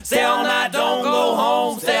night, don't go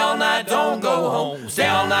home. Stay all night, don't go home. Stay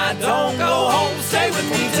all night, don't go home. Stay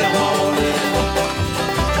with me till morning.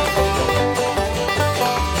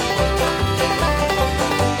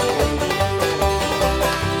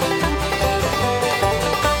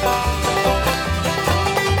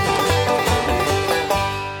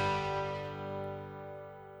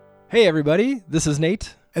 Hey everybody, this is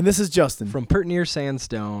Nate. And this is Justin. From Pert Near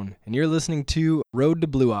Sandstone, and you're listening to Road to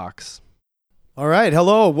Blue Ox. All right,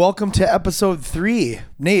 hello, welcome to episode 3.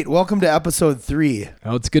 Nate, welcome to episode 3.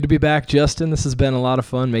 Oh, it's good to be back, Justin. This has been a lot of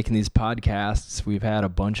fun making these podcasts. We've had a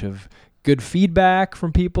bunch of good feedback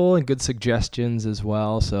from people and good suggestions as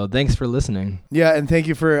well, so thanks for listening. Yeah, and thank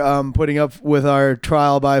you for putting up with our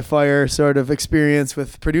trial by fire sort of experience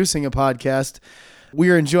with producing a podcast. We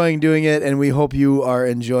are enjoying doing it, and we hope you are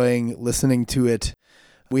enjoying listening to it.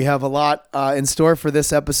 We have a lot in store for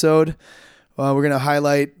this episode. We're going to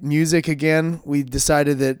highlight music again. We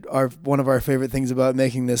decided that one of our favorite things about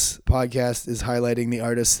making this podcast is highlighting the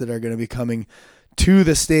artists that are going to be coming to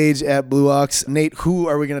the stage at Blue Ox. Nate, who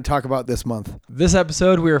are we going to talk about this month? This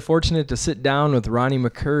episode, we were fortunate to sit down with Ronnie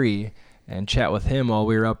McCurry and chat with him while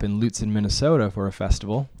we were up in Lutsen, Minnesota for a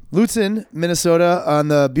festival. Lutsen, Minnesota, on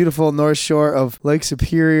the beautiful north shore of Lake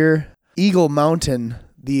Superior. Eagle Mountain,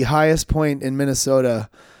 the highest point in Minnesota,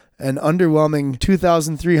 an underwhelming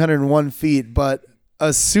 2,301 feet, but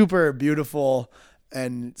a super beautiful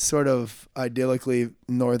and sort of idyllically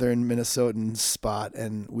northern Minnesotan spot.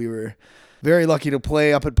 And we were very lucky to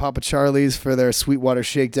play up at Papa Charlie's for their Sweetwater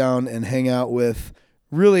Shakedown and hang out with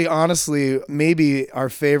really, honestly, maybe our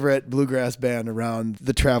favorite bluegrass band around,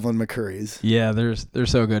 the Traveling McCurrys. Yeah, they're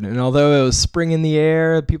so good. And although it was spring in the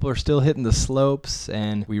air, people are still hitting the slopes,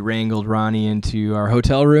 and we wrangled Ronnie into our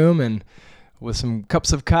hotel room, and with some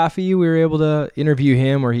cups of coffee, we were able to interview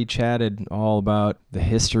him, where he chatted all about the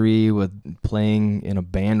history with playing in a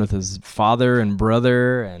band with his father and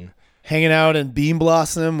brother, and hanging out in Bean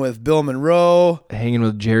Blossom with Bill Monroe, hanging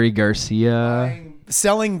with Jerry Garcia,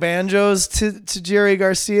 selling banjos to Jerry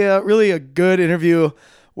Garcia. Really a good interview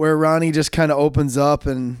where Ronnie just kind of opens up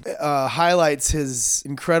and highlights his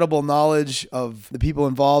incredible knowledge of the people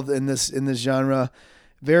involved in this genre.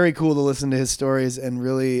 Very cool to listen to his stories, and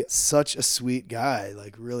really such a sweet guy,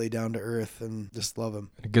 like really down to earth, and just love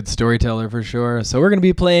him. A good storyteller for sure. So we're going to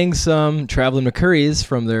be playing some Traveling McCurrys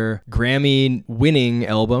from their Grammy-winning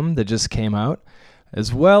album that just came out,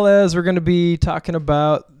 as well as we're going to be talking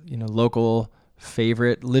about, local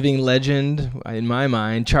favorite living legend, in my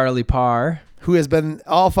mind, Charlie Parr, who has been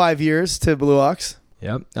all 5 years to Blue Ox.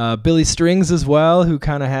 Yep. Billy Strings as well, who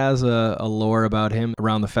kind of has a lore about him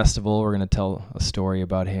around the festival. We're going to tell a story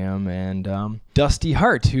about him. And Dusty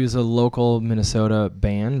Hart, who's a local Minnesota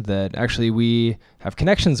band that actually we have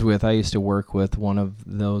connections with. I used to work with one of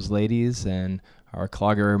those ladies, and our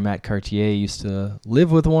clogger, Matt Cartier, used to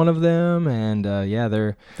live with one of them. And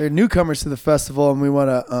they're newcomers to the festival, and we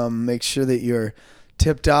want to make sure that you're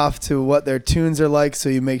tipped off to what their tunes are like, so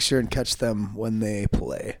you make sure and catch them when they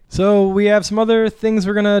play. So we have some other things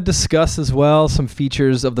we're going to discuss as well, some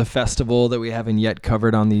features of the festival that we haven't yet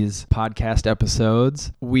covered on these podcast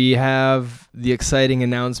episodes. We have the exciting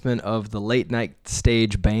announcement of the late night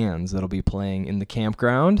stage bands that'll be playing in the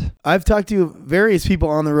campground. I've talked to various people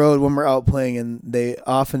on the road when we're out playing, and they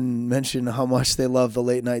often mention how much they love the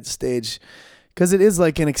late night stage, because it is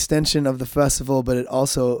like an extension of the festival, but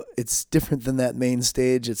it's different than that main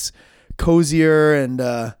stage. It's cozier,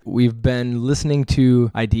 and we've been listening to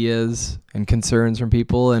ideas and concerns from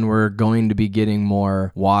people, and we're going to be getting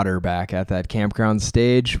more water back at that campground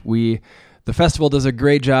stage. The festival does a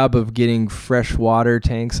great job of getting fresh water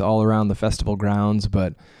tanks all around the festival grounds,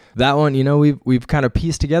 but that one, we've kind of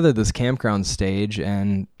pieced together this campground stage,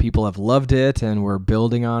 and people have loved it, and we're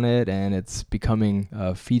building on it, and it's becoming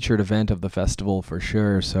a featured event of the festival for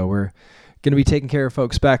sure. So we're going to be taking care of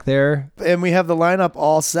folks back there. And we have the lineup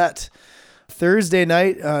all set. Thursday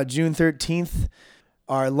night, June 13th,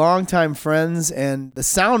 our longtime friends and the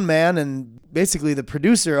sound man and basically the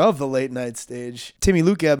producer of the late night stage, Timmy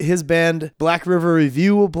Lukeb, his band Black River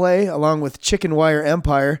Review will play, along with Chicken Wire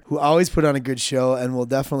Empire, who always put on a good show and will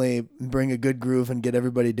definitely bring a good groove and get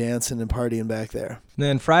everybody dancing and partying back there. And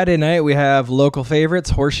then Friday night, we have local favorites,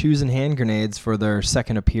 Horseshoes and Hand Grenades, for their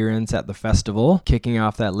second appearance at the festival, kicking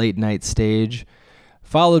off that late night stage,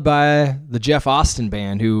 followed by the Jeff Austin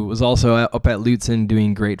Band, who was also up at Lutsen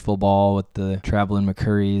doing Grateful Ball with the Traveling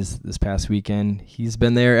McCurrys this past weekend. He's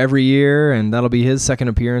been there every year, and that'll be his second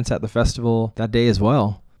appearance at the festival that day as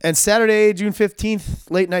well. And Saturday, June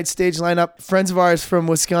 15th, late night stage lineup. Friends of ours from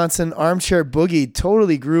Wisconsin, Armchair Boogie,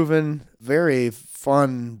 totally grooving, very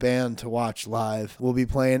fun band to watch live. We'll be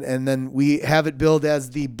playing, and then we have it billed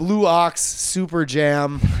as the Blue Ox Super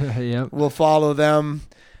Jam. Yep. We'll follow them.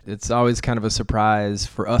 It's always kind of a surprise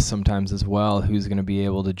for us sometimes as well who's going to be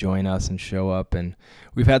able to join us and show up. And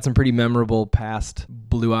we've had some pretty memorable past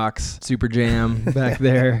Blue Ox Super Jam back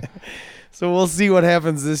there. So we'll see what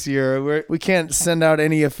happens this year. We can't send out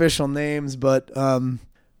any official names, but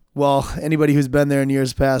well, anybody who's been there in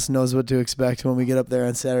years past knows what to expect when we get up there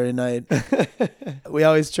on Saturday night. We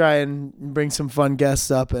always try and bring some fun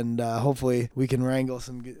guests up, and hopefully we can wrangle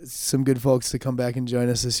some good folks to come back and join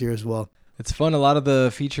us this year as well. It's fun. A lot of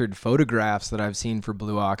the featured photographs that I've seen for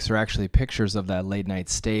Blue Ox are actually pictures of that late night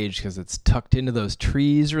stage because it's tucked into those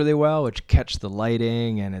trees really well, which catch the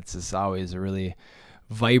lighting, and it's just always a really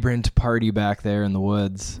vibrant party back there in the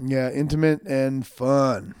woods. Yeah, intimate and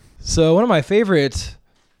fun. So one of my favorite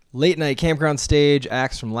late night campground stage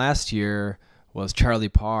acts from last year was Charlie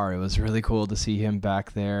Parr. It was really cool to see him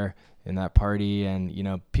back there in that party, and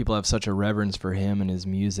people have such a reverence for him and his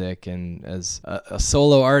music, and as a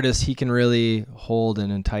solo artist he can really hold an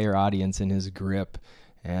entire audience in his grip,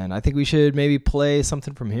 and I think we should maybe play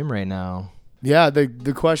something from him right now. Yeah,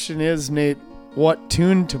 the question is, Nate, what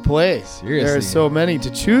tune to play? Seriously, there are so many to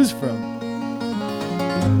choose from.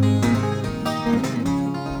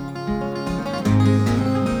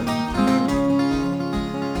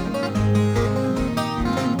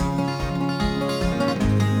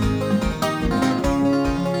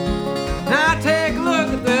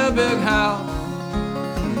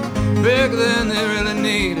 Bigger than they really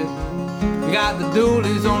needed. He got the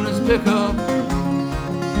dualies on his pickup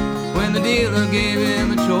when the dealer gave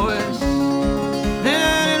him a choice.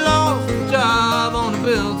 And he lost his job on the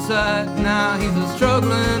build site. Now he's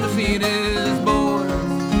struggling to feed his boys.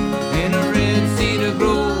 And the red cedar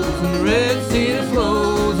grows and the red cedar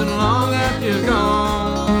flows, and long after you're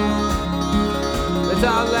gone, it's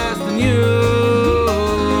outlasting you.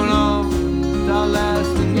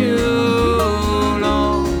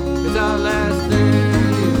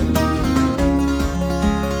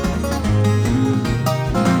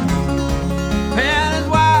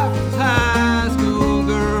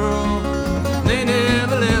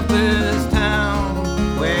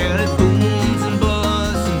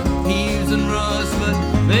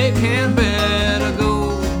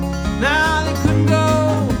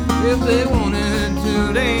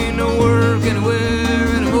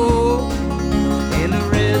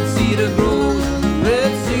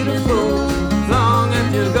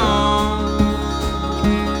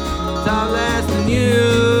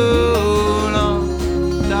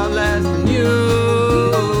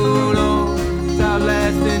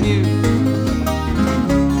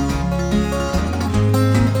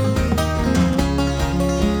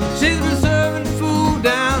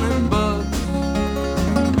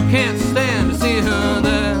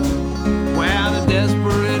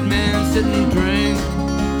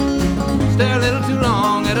 Stay a little too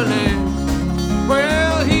long at a ledge.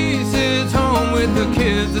 Well, he sits home with the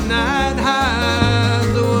kids at night,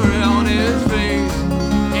 hides the worry on his face.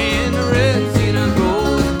 And the red cedar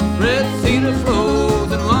grows, red cedar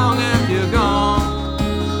flows, and long after you're gone,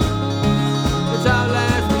 it's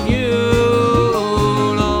outlasting you,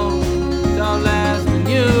 Lord. It's outlasting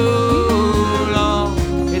you, Lord.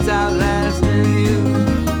 It's outlasting you.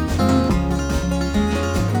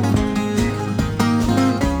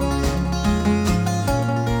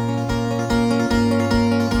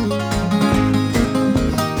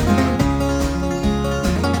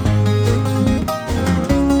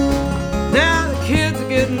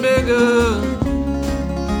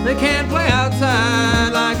 They can't play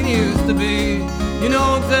outside like it used to be. You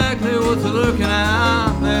know exactly what's lurking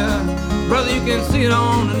out there. Brother, you can see it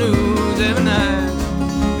on the news every night.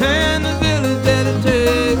 And the village that it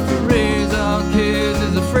takes to raise our kids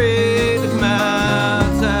is afraid to come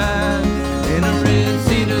outside. And the red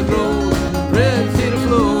cedar grows, red cedar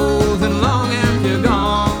flows, and long after you're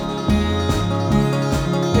gone,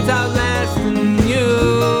 it's outlasting you.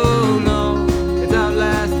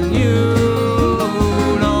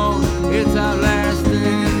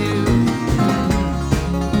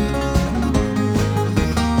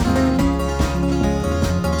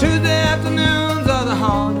 Tuesday afternoons are the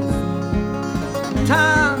hardest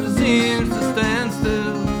time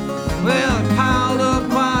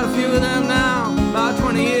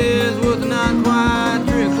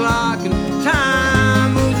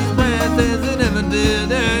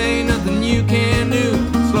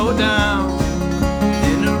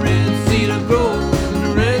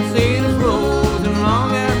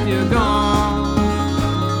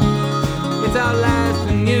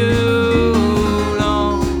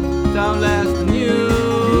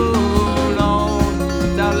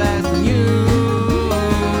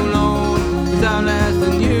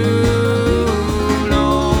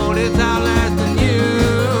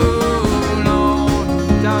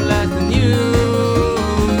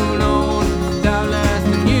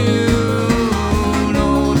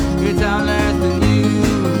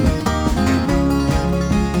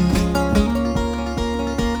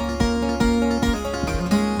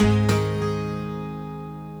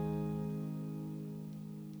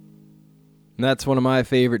And that's one of my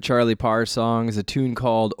favorite Charlie Parr songs, a tune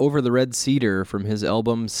called Over the Red Cedar from his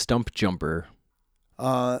album Stump Jumper.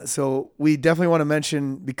 So we definitely want to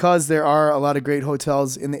mention, because there are a lot of great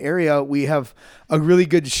hotels in the area, we have a really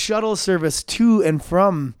good shuttle service to and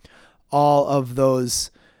from all of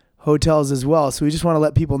those hotels as well. So we just want to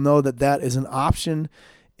let people know that that is an option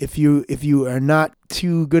if you are not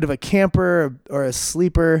too good of a camper or a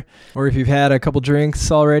sleeper. Or if you've had a couple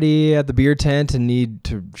drinks already at the beer tent and need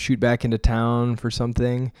to shoot back into town for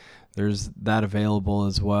something, there's that available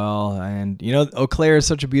as well. And, Eau Claire is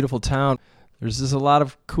such a beautiful town. There's just a lot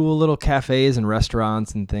of cool little cafes and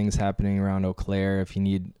restaurants and things happening around Eau Claire if you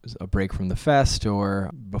need a break from the fest or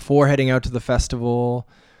before heading out to the festival.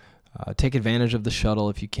 Take advantage of the shuttle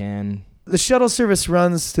if you can. The shuttle service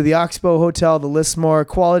runs to the Oxbow Hotel, the Lismore,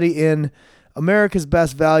 Quality Inn, America's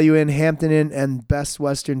Best Value Inn, Hampton Inn, and Best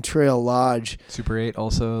Western Trail Lodge. Super 8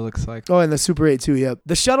 also looks like. Oh, and the Super 8 too, yep.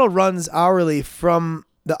 The shuttle runs hourly from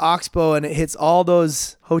the Oxbow, and it hits all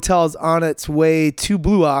those hotels on its way to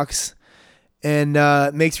Blue Ox, and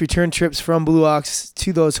makes return trips from Blue Ox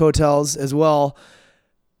to those hotels as well.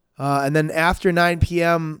 And then after 9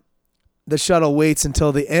 p.m., the shuttle waits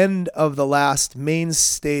until the end of the last main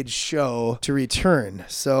stage show to return.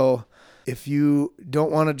 So if you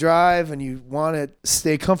don't want to drive and you want to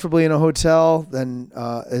stay comfortably in a hotel, then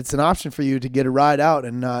it's an option for you to get a ride out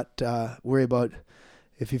and not worry about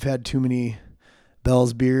if you've had too many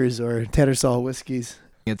Bell's beers or Tattersall whiskeys.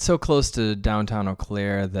 It's so close to downtown Eau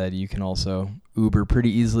Claire that you can also Uber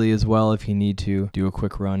pretty easily as well if you need to do a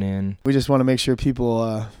quick run in. We just want to make sure people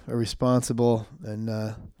are responsible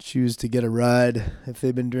and choose to get a ride if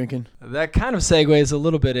they've been drinking. That kind of segues a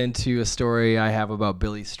little bit into a story I have about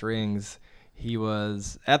Billy Strings. He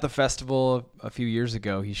was at the festival a few years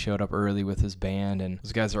ago. He showed up early with his band, and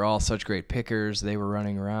those guys are all such great pickers. They were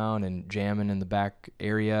running around and jamming in the back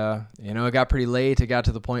area. It got pretty late. It got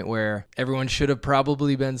to the point where everyone should have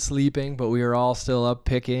probably been sleeping, but we were all still up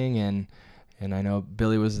picking, and I know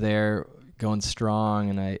Billy was there going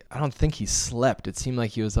strong, and I don't think he slept. It seemed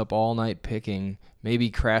like he was up all night picking,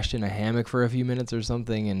 maybe crashed in a hammock for a few minutes or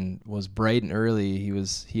something, and was bright and early.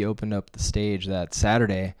 He opened up the stage that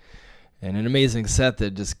Saturday. And an amazing set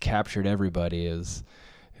that just captured everybody. It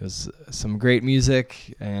was some great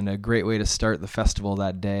music and a great way to start the festival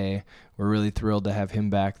that day. We're really thrilled to have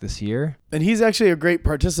him back this year. And he's actually a great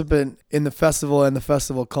participant in the festival and the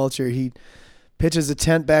festival culture. He pitches a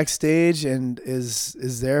tent backstage and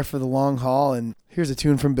is there for the long haul. And here's a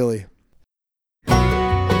tune from Billy. You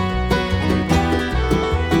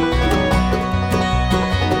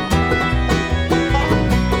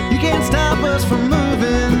can't stop us from moving.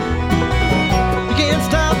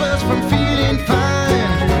 Stop us from feeling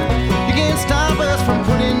fine. You can't stop us from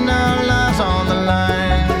putting our lives on the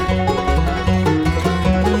line.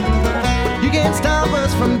 You can't stop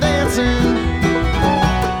us from dancing.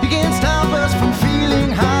 You can't stop us from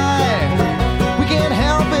feeling high. We can't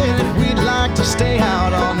help it if we'd like to stay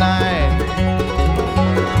out all night.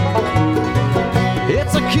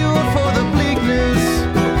 It's a cure for the bleakness.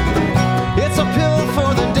 It's a pill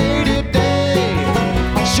for the day-to-day.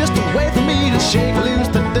 It's just a way for me to shake loose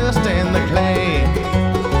the dust and the clay.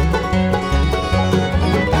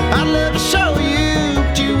 I'd love to show you,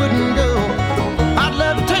 but you wouldn't go. I'd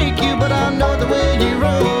love to take you, but I know the way you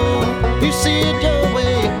roll. You see it your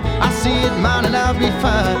way, I see it mine, and I'll be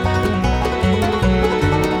fine.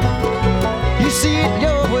 You see it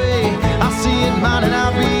your way, I see it mine, and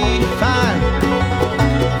I'll be fine.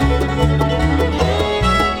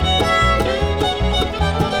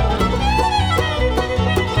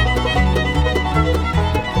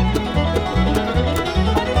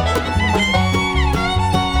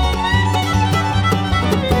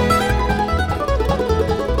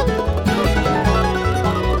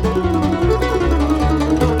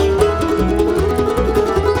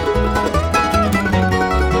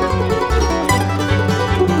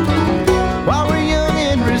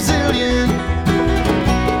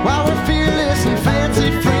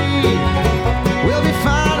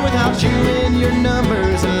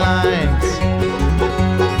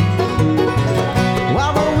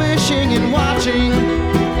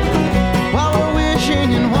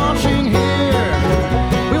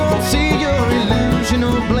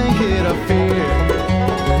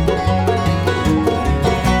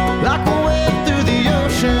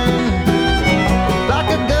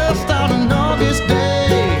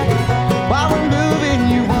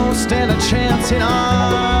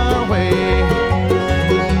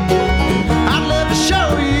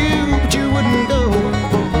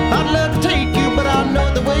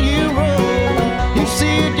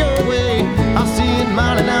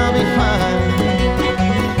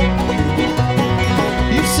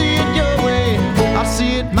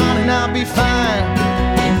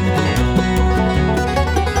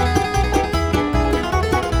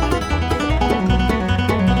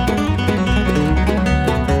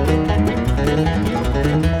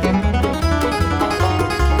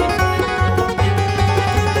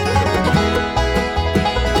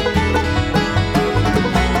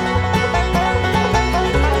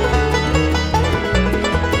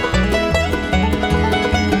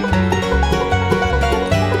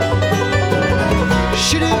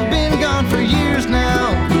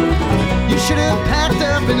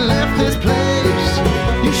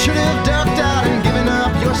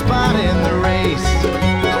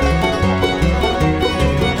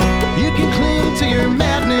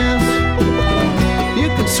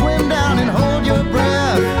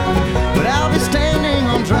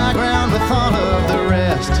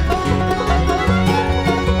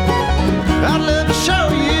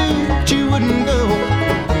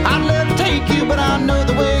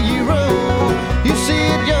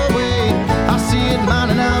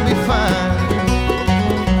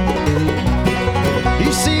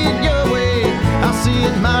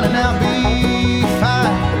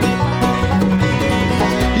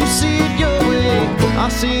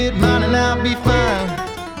 see it mine and I'll be fine.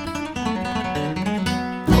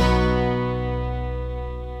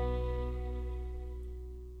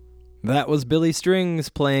 That was Billy Strings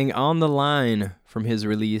playing On the Line from his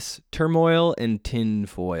release Turmoil and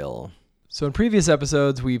Tinfoil. So in previous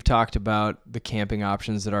episodes, we've talked about the camping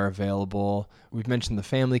options that are available. We've mentioned the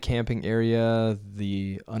family camping area,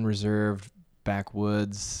 the unreserved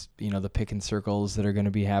backwoods, the picking circles that are going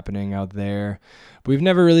to be happening out there. But we've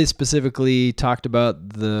never really specifically talked about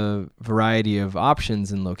the variety of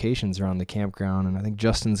options and locations around the campground, and I think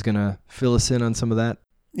Justin's going to fill us in on some of that.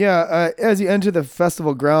 Yeah, as you enter the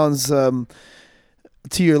festival grounds,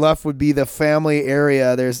 to your left would be the family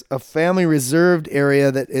area. There's a family reserved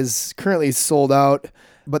area that is currently sold out,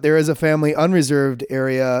 but there is a family unreserved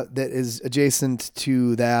area that is adjacent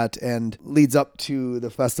to that and leads up to the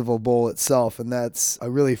festival bowl itself. And that's a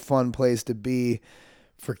really fun place to be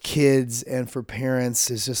for kids and for parents.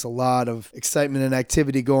 There's just a lot of excitement and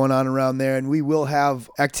activity going on around there. And we will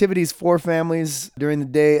have activities for families during the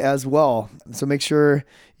day as well. So make sure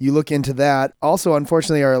you look into that. Also,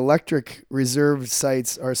 unfortunately, our electric reserve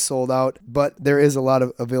sites are sold out, but there is a lot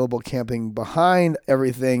of available camping behind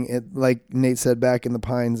everything, like Nate said, back in the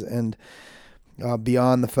Pines and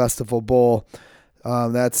beyond the festival bowl.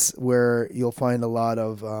 That's where you'll find a lot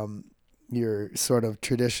of your sort of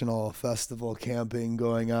traditional festival camping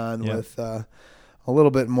going on. Yep. With a little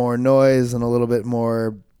bit more noise and a little bit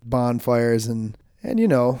more bonfires and you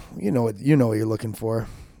know what you're looking for.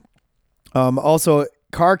 Also,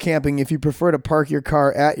 car camping, if you prefer to park your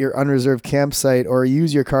car at your unreserved campsite or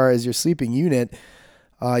use your car as your sleeping unit,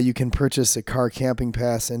 you can purchase a car camping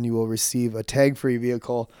pass and you will receive a tag-free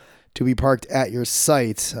vehicle to be parked at your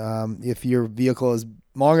site. If your vehicle is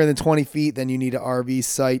longer than 20 feet, then you need an RV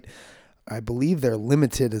site. I believe they're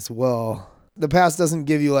limited as well. The pass doesn't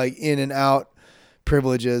give you like in and out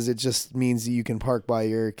privileges. It just means you can park by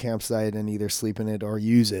your campsite and either sleep in it or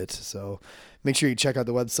use it. So make sure you check out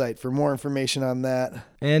the website for more information on that.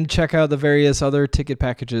 And check out the various other ticket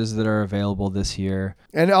packages that are available this year.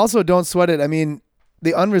 And also don't sweat it. I mean,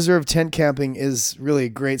 the unreserved tent camping is really a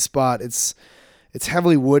great spot. It's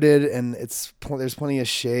heavily wooded and there's plenty of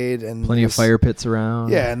shade and plenty of fire pits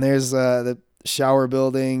around. Yeah, and there's the shower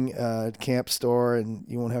building, camp store, and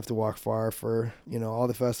you won't have to walk far for all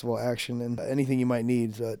the festival action and anything you might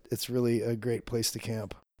need. But it's really a great place to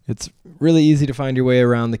camp. It's really easy to find your way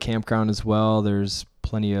around the campground as well. There's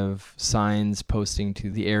plenty of signs posting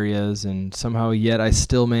to the areas, and somehow yet I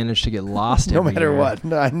still manage to get lost. No matter year. What.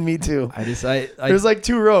 No, me too. I there's like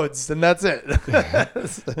 2 roads, and that's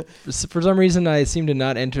it. For some reason, I seem to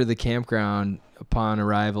not enter the campground upon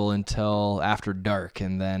arrival until after dark,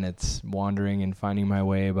 and then it's wandering and finding my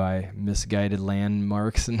way by misguided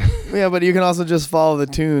landmarks. And yeah, but you can also just follow the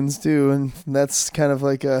tunes too, and that's kind of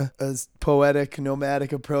like a poetic,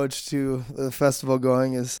 nomadic approach to the festival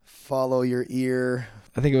going is follow your ear.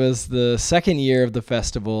 I think it was the second year of the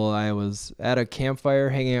festival. I was at a campfire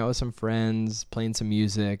hanging out with some friends, playing some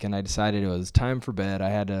music, and I decided it was time for bed. I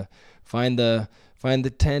had to find the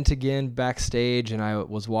tent again backstage, and I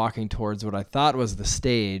was walking towards what I thought was the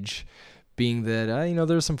stage, being that,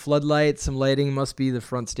 there's some floodlights, some lighting, must be the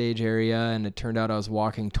front stage area, and it turned out I was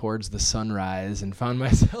walking towards the sunrise and found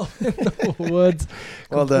myself in the woods,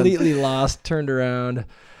 completely lost, turned around.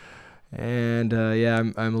 And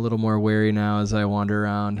I'm a little more wary now as I wander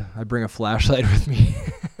around. I bring a flashlight with me.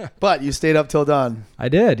 But you stayed up till dawn. I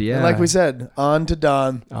did, yeah. And like we said, on to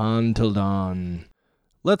dawn. On till dawn.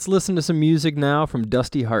 Let's listen to some music now from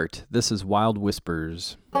Dusty Hart. This is Wild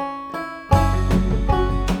Whispers.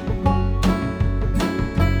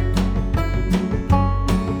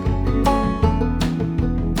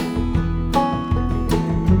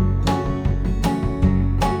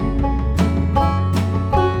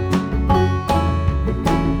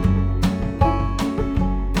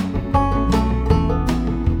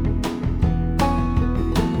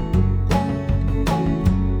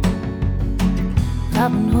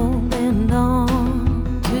 I've been holding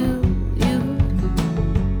on to you.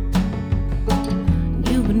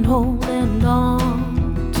 You've been holding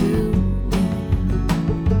on to me.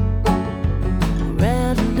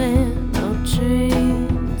 Rather than no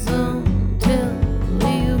chains until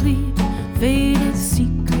we reach faded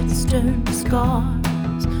secrets turn to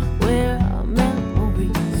scars where our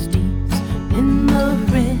memories steeps in the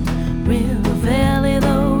red river valley.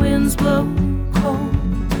 The winds blow cold.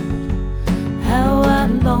 How I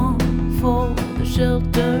long for the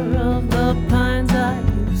shelter of the pines I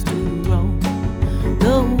used to roam.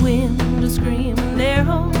 The wind is screaming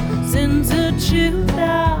arrows sends a chill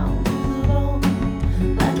down below,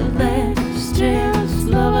 like a last chance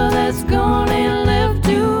lover that's gone and left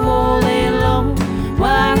you all alone. Why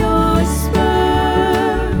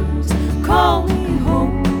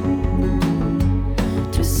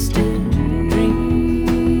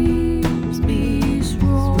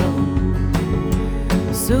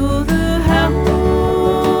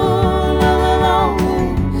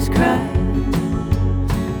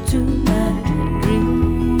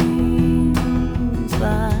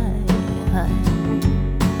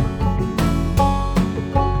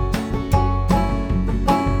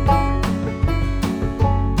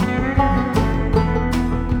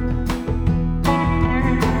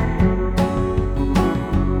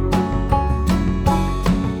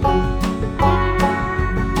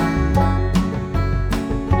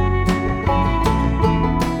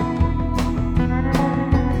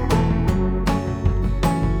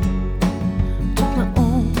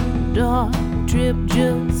ship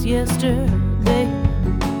just yesterday.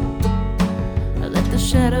 I let the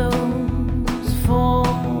shadows fall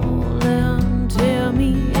and tear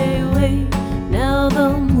me away. Now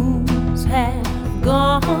the moons have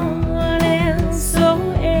gone, and so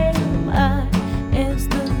am I, as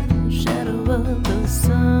the shadow of the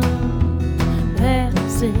sun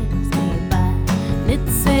passes me by. And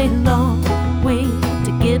it's a long way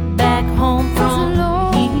to get back home from here.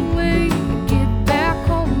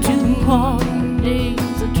 Two hard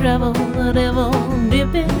days of travel, the devil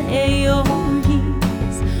dipping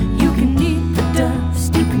AOEs. You can eat the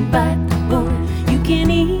dust, you can bite the bullet, you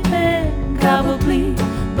can even probably,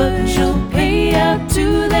 but you'll pay out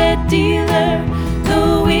to that dealer.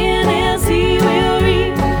 The win as he will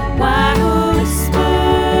reap. Wild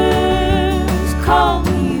whispers call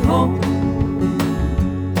me home.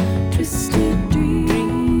 Twisted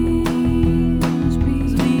dreams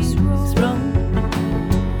be strong.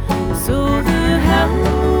 So the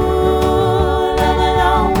howl of a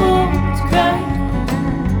long wolf's cry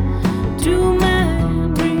to my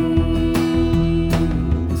dreams.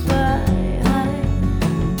 Fly high,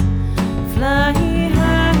 fly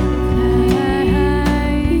high,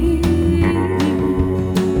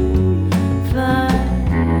 fly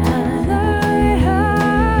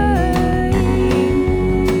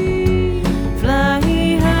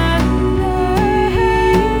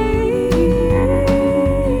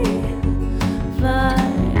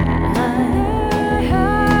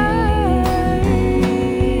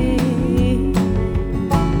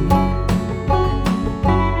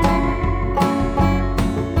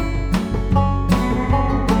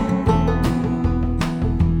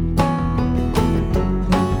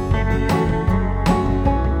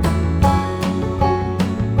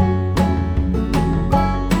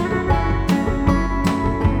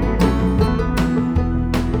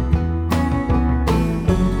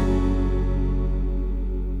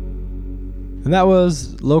And that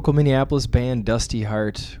was local Minneapolis band Dusty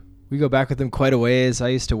Heart. We go back with them quite a ways. I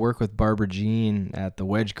used to work with Barbara Jean at the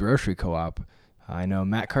Wedge Grocery Co-op. I know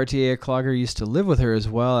Matt Cartier-Clogger used to live with her as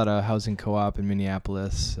well at a housing co-op in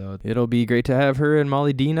Minneapolis. So it'll be great to have her and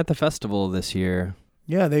Molly Dean at the festival this year.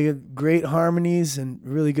 Yeah, they get great harmonies and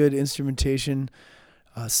really good instrumentation.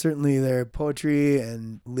 Certainly their poetry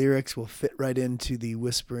and lyrics will fit right into the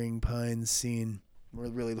Whispering Pines scene. We're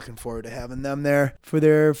really looking forward to having them there for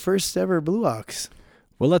their first ever Blue Ox.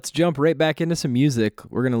 Well, let's jump right back into some music.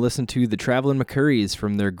 We're going to listen to the Travelin' McCurries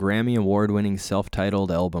from their Grammy Award-winning self-titled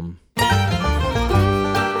album. I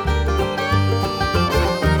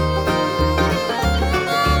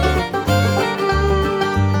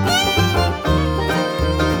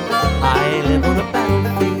live on a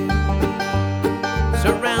battlefield,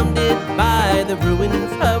 surrounded by the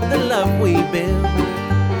ruins of the love we built,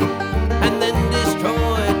 and then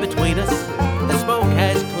destroyed between us. The smoke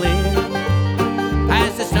has cleared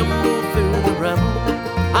as I stumble through the rubble.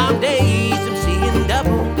 I'm dazed, I'm seeing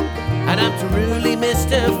double, and I'm truly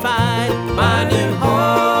mystified. My new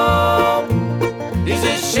home is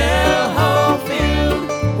a shell hole filled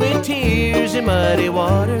with tears and muddy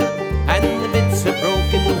water, and the bits of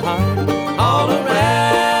broken heart all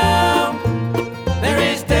around. There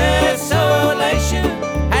is desolation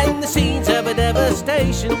and the scenes of a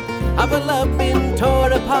devastation, of a love been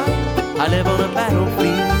torn apart. I live on a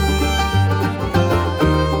battlefield.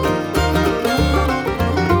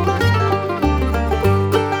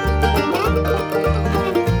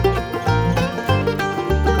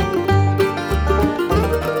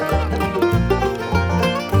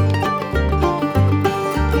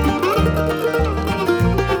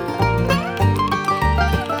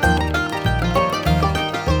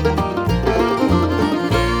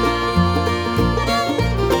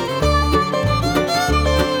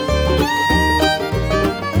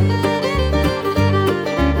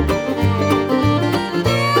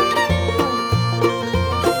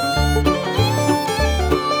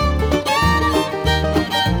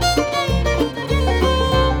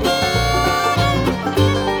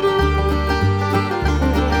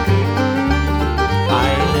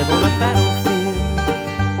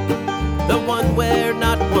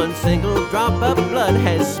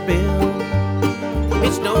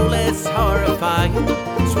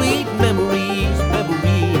 Sweet memories,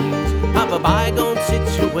 memories of a bygone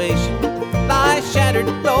situation. Lies shattered,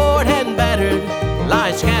 Lord, and battered,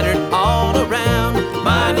 lies scattered all around.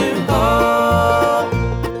 My new home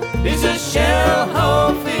is a shell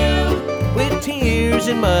hole filled with tears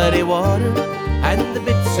and muddy water, and the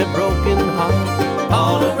bits of broken heart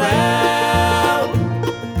all around.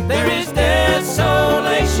 There is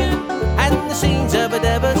desolation and the scenes of a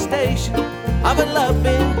devastation, of a love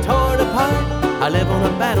been torn apart. I live on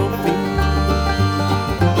a battlefield.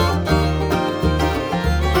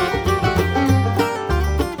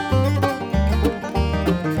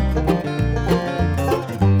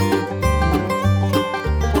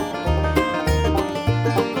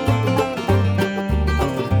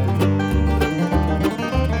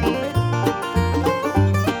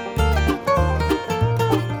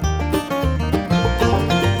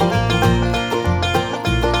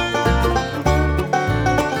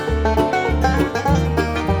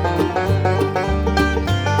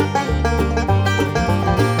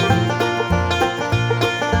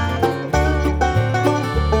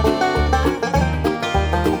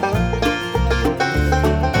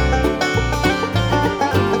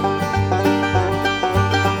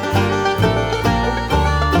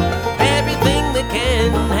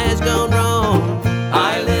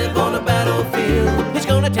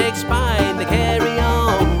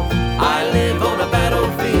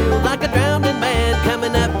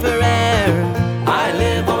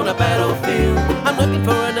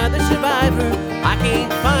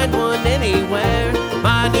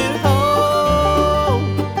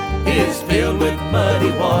 filled with muddy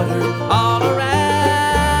water. All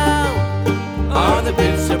around are the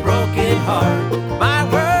bits of broken heart. My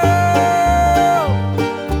world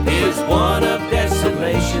is one of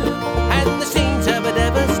desolation and the scenes of a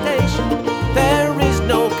devastation. There is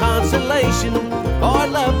no consolation for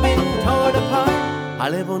love being torn apart. I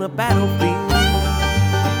live on a battlefield.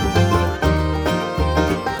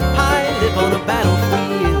 I live on a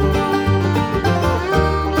battlefield.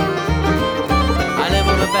 I live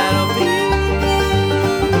on a battlefield.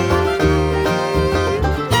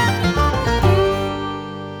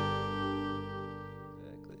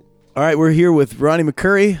 All right, we're here with Ronnie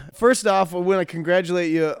McCoury. First off, I want to congratulate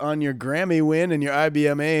you on your Grammy win and your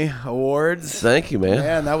IBMA awards. Thank you, man.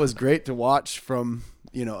 Man, that was great to watch from,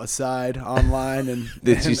 aside online. And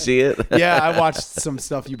Did you see it? Yeah, I watched some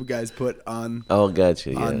stuff you guys put on Oh,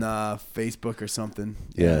 gotcha. Yeah. on Facebook or something.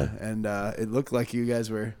 Yeah. And it looked like you guys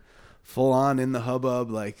were full on in the hubbub,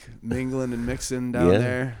 like mingling and mixing down Yeah.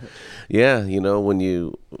 there. Yeah,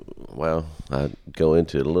 I go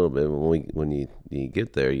into it a little bit. When you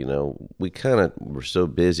get there, we kind of were so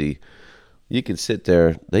busy. You could sit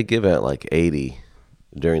there. They give out like 80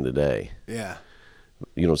 during the day. Yeah.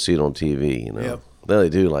 You don't see it on TV, Yep. Then they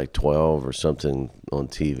do like 12 or something on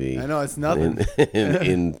TV. I know, it's nothing.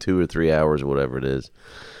 in 2 or 3 hours or whatever it is.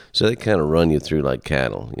 So they kind of run you through like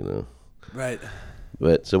cattle, Right.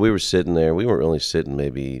 But so we were sitting there. We were only sitting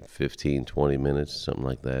maybe 15, 20 minutes, something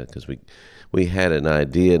like that, because we had an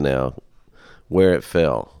idea now where it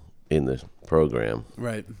fell in the program.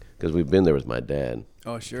 Right. Because we've been there with my dad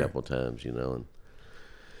Oh, sure. a couple times,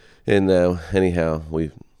 And anyhow, we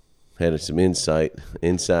had some inside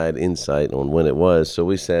insight on when it was. So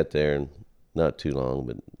we sat there, and not too long,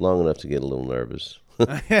 but long enough to get a little nervous.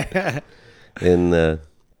 And, then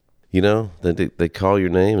they call your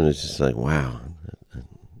name, and it's just like, wow.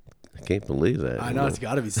 I can't believe that. I know, it's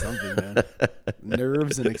got to be something, man.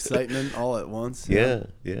 Nerves and excitement all at once. Yeah.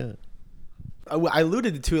 I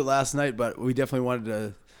alluded to it last night, but we definitely wanted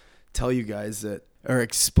to tell you guys that, or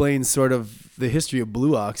explain sort of the history of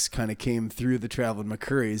Blue Ox kind of came through the Traveling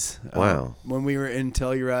McCourys. Wow. When we were in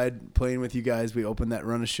Telluride playing with you guys, we opened that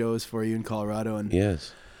run of shows for you in Colorado. And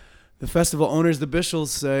Yes. the festival owners, the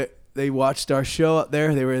Bishels, they watched our show up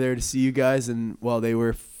there. They were there to see you guys, and they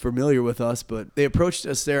were familiar with us, but they approached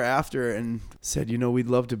us thereafter and said, we'd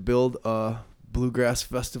love to build a bluegrass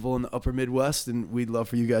festival in the upper Midwest, and we'd love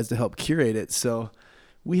for you guys to help curate it. So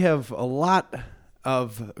we have a lot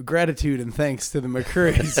of gratitude and thanks to the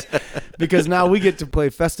McCourys because now we get to play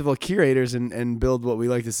festival curators and build what we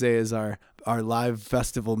like to say is our live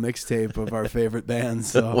festival mixtape of our favorite bands.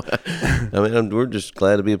 So we're just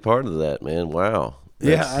glad to be a part of that, man. Wow.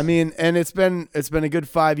 Yeah, and it's been a good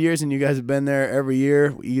 5 years, and you guys have been there every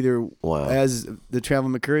year, either as the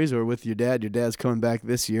Traveling McCourys or with your dad. Your dad's coming back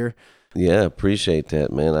this year. Yeah, appreciate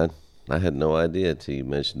that, man. I had no idea until you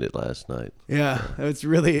mentioned it last night. Yeah, it's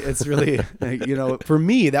really, for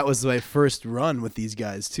me, that was my first run with these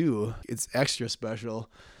guys too. It's extra special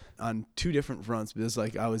on two different fronts, because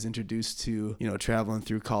I was introduced to, traveling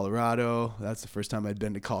through Colorado. That's the first time I'd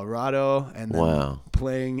been to Colorado, and then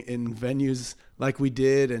playing in venues like we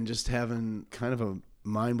did and just having kind of a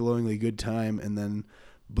mind-blowingly good time, and then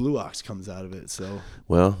Blue Ox comes out of it. So,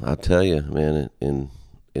 well, I'll tell you, man,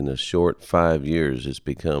 in a short 5 years, it's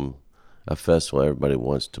become a festival everybody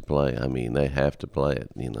wants to play. They have to play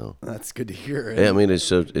it, That's good to hear. Yeah,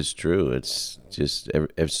 it's true. It's just,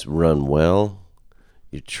 it's run well.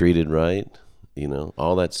 You're treated right,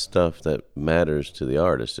 all that stuff that matters to the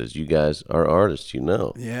artist, as you guys are artists,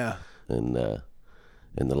 Yeah. And the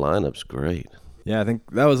lineup's great. Yeah, I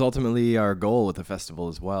think that was ultimately our goal with the festival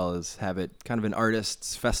as well, is have it kind of an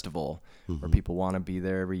artists' festival where people want to be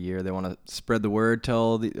there every year. They want to spread the word,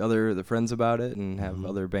 tell the friends about it, and have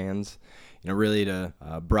other bands, really to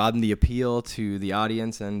broaden the appeal to the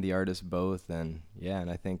audience and the artists both. And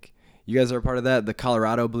and I think you guys are a part of that. The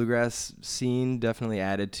Colorado bluegrass scene definitely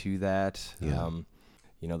added to that. Yeah.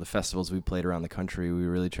 The festivals we played around the country, we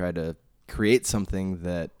really tried to create something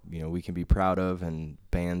that we can be proud of and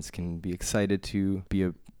bands can be excited to be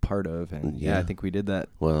a part of. And I think we did that.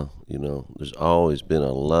 Well, there's always been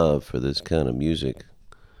a love for this kind of music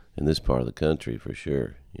in this part of the country, for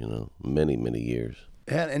sure. Many, many years.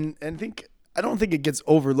 And I don't think it gets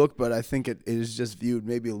overlooked, but I think it is just viewed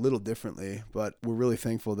maybe a little differently. But we're really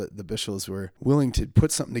thankful that the Bishels were willing to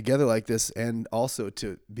put something together like this, and also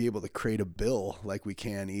to be able to create a bill like we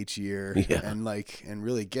can each year, and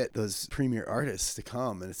really get those premier artists to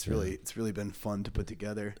come. And it's really been fun to put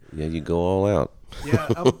together. Yeah, you go all out. Yeah.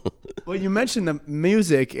 Well, you mentioned the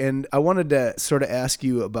music, and I wanted to sort of ask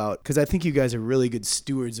you about, because I think you guys are really good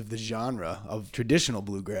stewards of the genre of traditional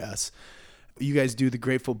bluegrass. you guys do the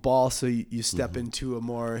Grateful Ball, so you step into a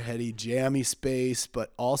more heady, jammy space,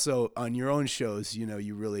 but also on your own shows, you know,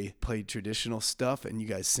 you really play traditional stuff, and you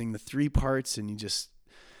guys sing the 3 parts, and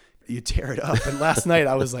you tear it up. And last night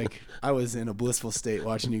I was in a blissful state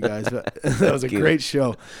watching you guys, but that was a great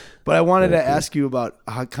show. But I wanted to ask you about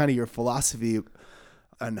how kind of your philosophy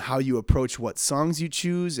and how you approach what songs you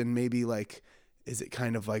choose, and maybe like, is it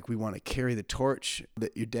kind of like we want to carry the torch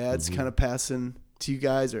that your dad's kind of passing to you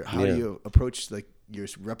guys, or how do you approach like your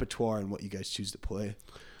repertoire and what you guys choose to play?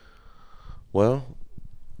 Well,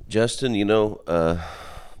 Justin, you know,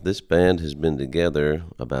 this band has been together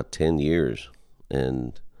about 10 years,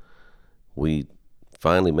 and we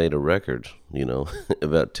finally made a record, you know.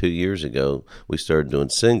 About 2 years ago, we started doing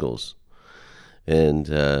singles, and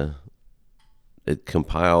it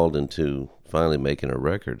compiled into finally making a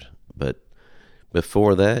record. But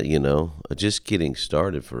before that, you know, just getting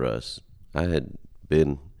started for us, I had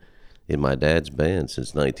been in my dad's band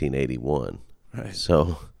since 1981. Right.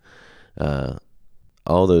 So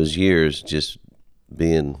all those years just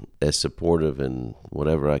being as supportive and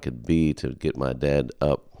whatever I could be to get my dad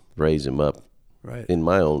up, raise him up Right. in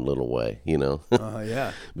my own little way, you know.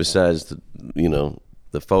 Yeah. Besides,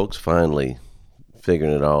 the folks finally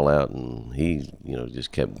figuring it all out, and he, you know,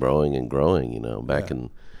 just kept growing and growing, you know. Back in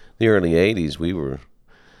the early 80s,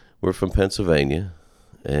 we're from Pennsylvania,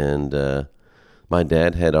 and my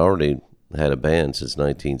dad had already had a band since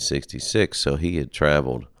 1966, so he had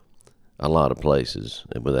traveled a lot of places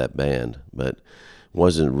with that band, but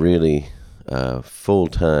wasn't really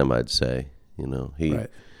full-time, I'd say. You know,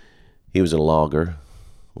 he was a logger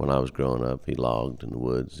when I was growing up. He logged in the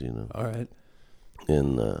woods, you know. All right.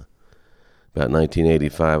 In about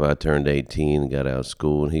 1985, I turned 18 and got out of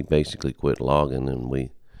school, and he basically quit logging, and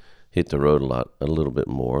we hit the road a little bit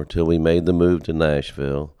more till we made the move to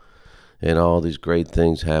Nashville, and all these great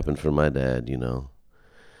things happened for my dad, you know,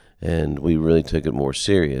 and we really took it more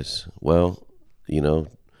serious. Well, you know,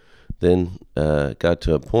 then got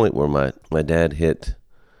to a point where my dad hit,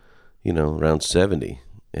 you know, around 70,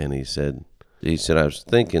 and he said, I was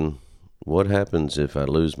thinking, what happens if I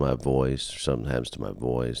lose my voice, or something happens to my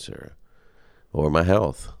voice, or my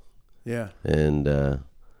health? Yeah. And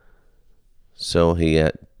so he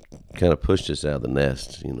had kind of pushed us out of the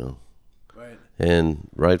nest, you know. Right. And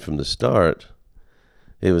right from the start,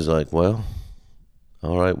 it was like, well,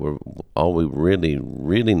 all right, all we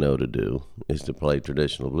really know to do is to play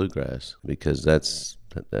traditional bluegrass, because that's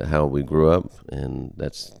how we grew up, and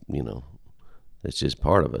that's, you know, it's just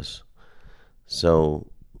part of us. So,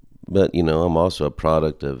 but, you know, I'm also a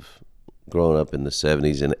product of growing up in the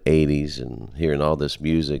 70s and 80s and hearing all this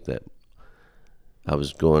music that I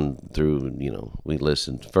was going through. You know, we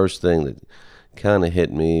listened. First thing that kind of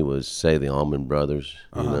hit me was, say, the Allman Brothers.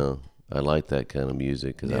 You know, I like that kind of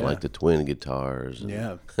music because I like the twin guitars.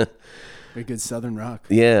 Yeah. Very good Southern rock.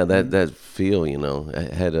 Yeah, that feel, you know,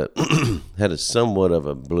 it had a somewhat of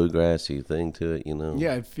a bluegrassy thing to it, you know.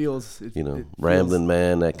 Yeah, it feels. Rambling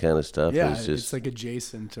Man, that kind of stuff. Yeah, it's it's like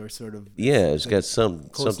adjacent or sort of. Yeah, it's got something.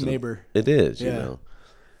 Close neighbor. It is, you know.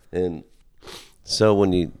 And so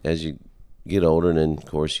as you get older, and then of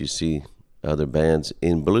course you see other bands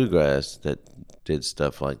in bluegrass that did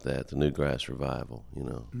stuff like that, the Newgrass Revival, you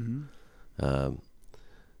know. Mm-hmm.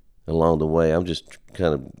 Along the way, I'm just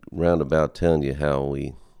kind of roundabout telling you how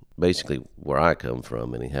basically where I come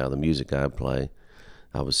from, anyhow, the music I play.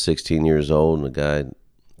 I was 16 years old, and a guy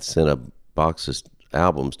sent a box of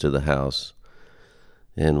albums to the house,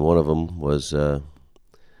 and one of them was a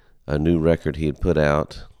new record he had put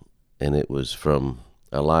out, and it was from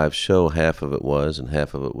a live show. Half of it was, and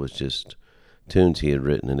half of it was just tunes he had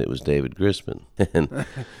written, and it was David Grisman.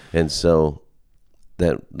 and so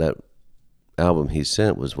that album he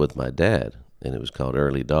sent was with my dad, and it was called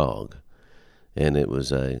Early Dog, and it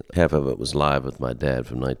was half of it was live with my dad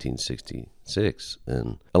from 1966,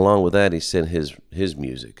 and along with that he sent his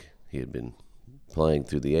music he had been playing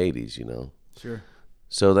through the 80s, you know. Sure.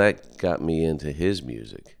 So that got me into his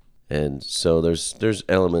music, and so there's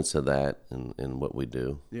elements of that in what we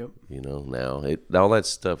do. Yep. You know, now all that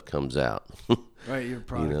stuff comes out. Right, you're a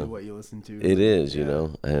product You know, of what you listen to. It is, you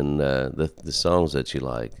know, and the songs that you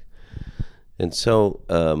like. And so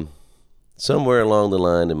somewhere along the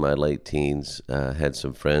line in my late teens, I had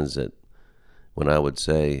some friends that when I would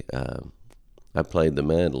say I played the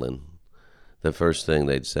mandolin, the first thing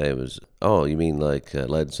they'd say was, "Oh, you mean like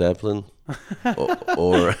Led Zeppelin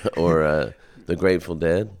or the Grateful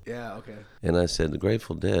Dead?" Yeah, okay. And I said, "The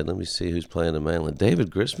Grateful Dead, let me see who's playing the mandolin.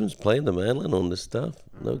 David Grisman's playing the mandolin on this stuff?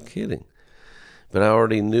 No kidding." But I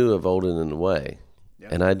already knew of Olden and the Way,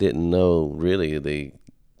 and I didn't know really the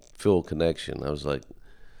full connection. I was like,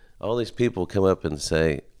 all these people come up and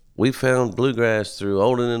say, "We found bluegrass through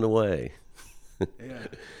Old and Away." Yeah.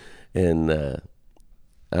 And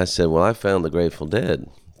I said, "Well, I found the Grateful Dead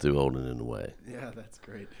through Old and Away." Yeah, that's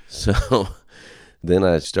great. So then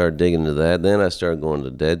I started digging into that. Then I started going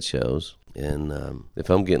to Dead shows. And if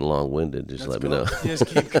I'm getting long-winded, just let me know. Just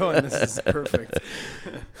keep going. This is perfect.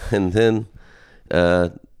 And then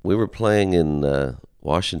we were playing in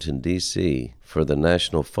Washington, D.C. for the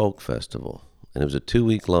National Folk Festival. And it was a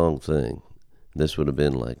 2-week-long thing. This would have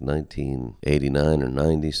been like 1989 or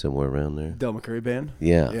 90, somewhere around there. Del McCurry Band?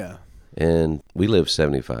 Yeah. Yeah. And we lived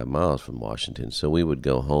 75 miles from Washington, so we would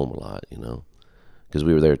go home a lot, because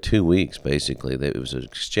we were there 2 weeks, basically. It was an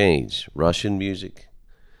exchange. Russian music,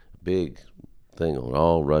 big thing on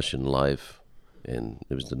all Russian life, and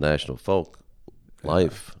it was the National Folk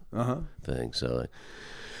Life thing. So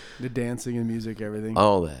the dancing and music, everything.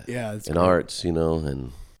 all that. Yeah, it's and great. arts,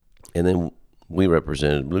 and then we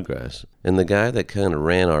represented bluegrass. And the guy that kind of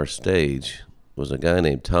ran our stage was a guy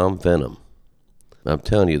named Tom Venom. I'm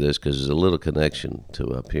telling you this because there's a little connection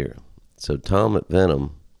to up here. So Tom at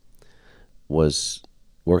Venom was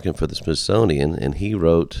working for the Smithsonian, and he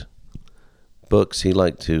wrote books. He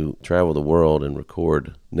liked to travel the world and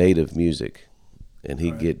record native music, and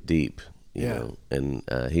he'd get deep, you know. And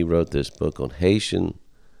he wrote this book on Haitian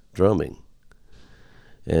drumming.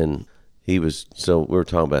 And we were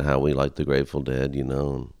talking about how we like the Grateful Dead,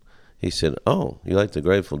 and he said, "Oh, you like the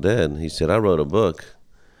Grateful Dead?" And he said, "I wrote a book,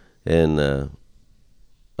 and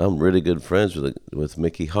I'm really good friends with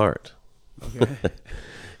Mickey Hart." Okay.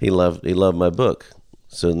 He loved my book.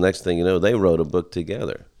 So the next thing you know, they wrote a book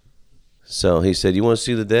together. So he said, "You want to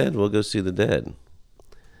see the Dead? We'll go see the Dead."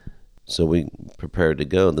 So we prepared to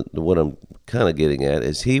go. What I'm kind of getting at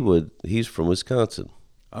is he's from Wisconsin.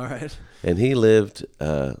 All right. And he lived,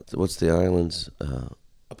 what's the islands?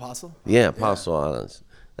 Apostle? Yeah, Apostle Islands.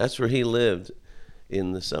 That's where he lived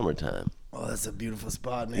in the summertime. Oh, that's a beautiful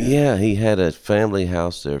spot, man. Yeah, he had a family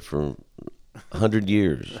house there for 100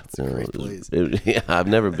 years. That's a great place. Yeah, I've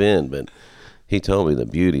never been, but he told me the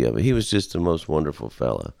beauty of it. He was just the most wonderful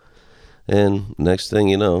fella. And next thing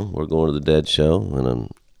you know, we're going to the Dead show,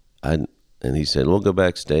 and he said, "We'll go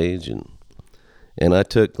backstage," and I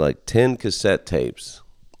took like 10 cassette tapes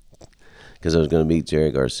because I was going to meet Jerry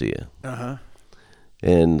Garcia. Uh-huh.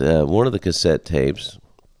 And one of the cassette tapes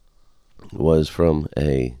was from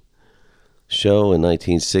a show in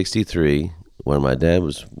 1963 where my dad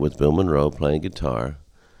was with Bill Monroe playing guitar,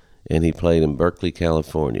 and he played in Berkeley,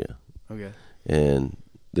 California. Okay. And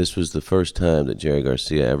this was the first time that Jerry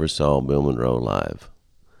Garcia ever saw Bill Monroe live.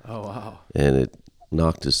 Oh, wow. And it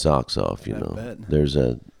knocked his socks off, you know. bet.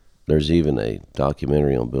 There's even a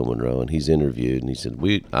documentary on Bill Monroe, and he's interviewed, and he said,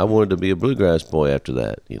 I wanted to be a bluegrass boy after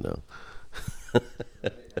that, you know.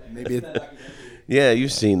 Maybe Yeah,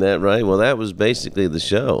 you've seen that, right? Well, that was basically the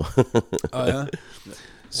show. Oh, yeah?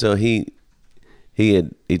 So he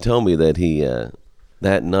told me that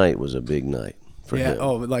that night was a big night for Yeah, him.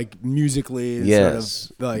 oh, like musically, Yes.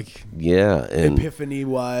 sort of like Yeah, and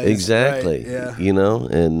epiphany-wise. exactly. Right? Yeah. You know,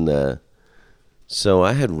 and so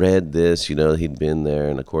I had read this, you know, he'd been there,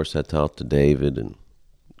 and of course I talked to David, and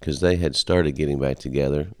because they had started getting back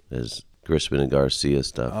together as Grisman and Garcia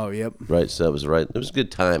stuff. Oh, yep. Right, so it was right. It was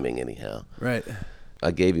good timing, anyhow. Right.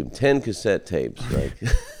 I gave him 10 cassette tapes, like,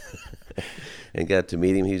 and got to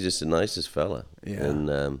meet him. He was just the nicest fella. Yeah.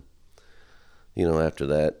 And you know, after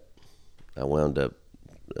that, I wound up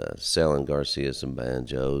selling Garcia some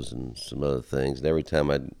banjos and some other things. And every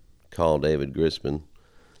time I'd call David Grisman,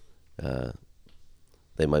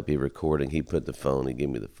 they might be recording. He'd put the phone. He'd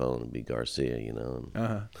give me the phone and be Garcia, you know.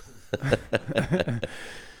 Uh-huh.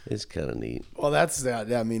 It's kind of neat. Well, that's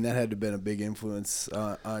that. I mean, that had to have been a big influence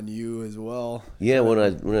on you as well. Yeah, when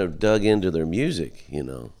I dug into their music, you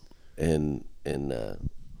know, and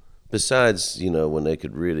besides, you know, when they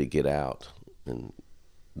could really get out and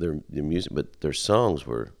their music, but their songs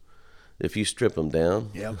were, if you strip them down,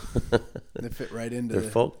 Yep. They fit right into they're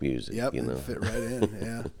folk music. Yep. You know, They fit right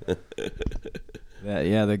in. Yeah.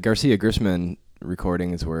 Yeah, the Garcia Grisman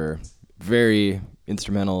recordings were very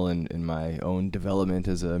instrumental in my own development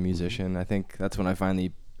as a musician. I think that's when I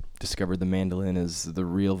finally discovered the mandolin as the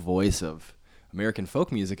real voice of American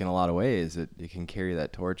folk music in a lot of ways. It can carry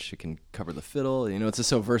that torch. It can cover the fiddle. You know, it's just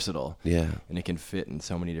so versatile. Yeah. And it can fit in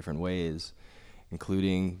so many different ways,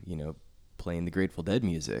 including, you know, playing the Grateful Dead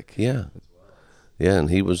music. Yeah. Yeah,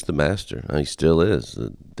 and he was the master. He still is.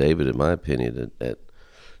 David, in my opinion, at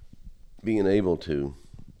being able to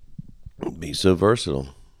be so versatile,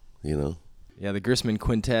 you know. Yeah, the Grisman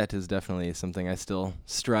Quintet is definitely something I still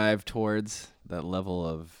strive towards. That level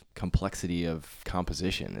of complexity of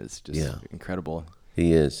composition is just incredible.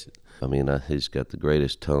 He is. I mean, he's got the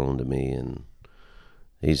greatest tone to me, and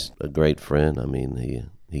he's a great friend. I mean,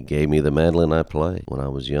 he gave me the mandolin I play when I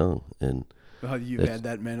was young, and You've had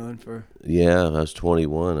that mandolin for? yeah, I was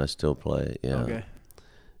 21. I still play it. Yeah. Okay.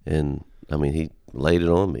 And I mean, he laid it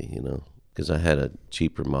on me, because I had a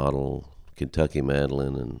cheaper model Kentucky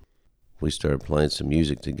mandolin, and we started playing some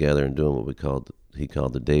music together and doing what he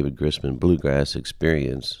called the David Grisman Bluegrass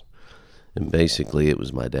Experience, and basically it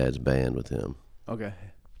was my dad's band with him. Okay.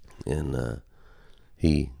 And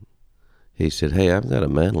he said, "Hey, I've got a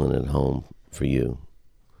mandolin at home for you."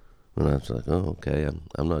 And I was like, "Oh, okay.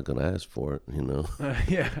 I'm not going to ask for it,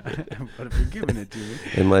 Yeah, but if you're giving it to me.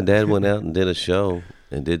 And my dad went out and did a show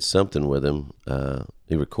and did something with him.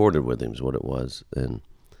 He recorded with him is what it was. And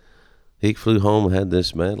he flew home and had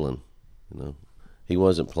this mandolin, He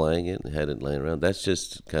wasn't playing it and had it laying around. That's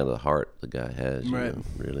just kind of the heart the guy has, Right.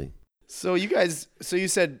 Really. So you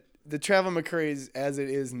said the Traveling McCourys as it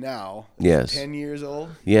is now is Yes. 10 years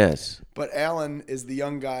old, Yes. but Alan is the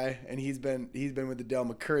young guy, and he's been with the Del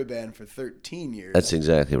McCoury Band for 13 years. That's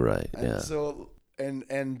exactly right. And Yeah. so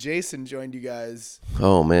and Jason joined you guys.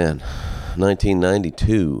 Oh, man.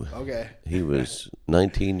 1992. Okay. He was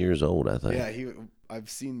 19 years old, I think. Yeah,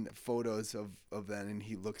 I've seen photos of that, and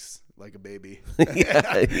he looks like a baby.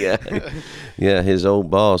 Yeah. His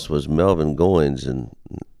old boss was Melvin Goins, and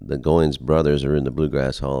the Goins brothers are in the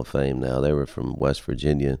Bluegrass Hall of Fame now. They were from West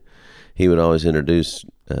Virginia. He would always introduce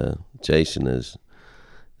Jason as,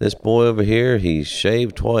 "This boy over here, he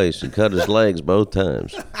shaved twice and cut his legs both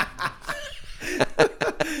times."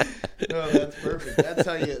 Oh, that's perfect.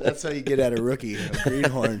 That's how you get at a rookie, a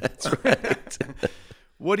greenhorn. That's right.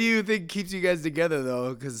 What do you think keeps you guys together,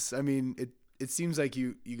 though? Because I mean, it seems like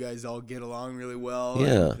you guys all get along really well.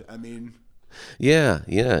 Yeah. And, I mean. Yeah.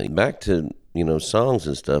 Back to, songs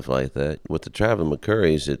and stuff like that. With the Traveling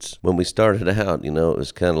McCourys, it's when we started out, it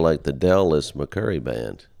was kind of like the Del-less McCoury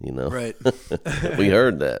band, Right. We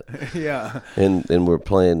heard that. Yeah. And we're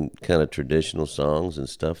playing kind of traditional songs and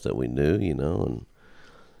stuff that we knew,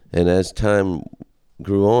 and as time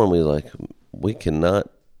grew on, we cannot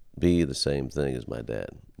be the same thing as my dad.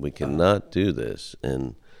 We cannot do this,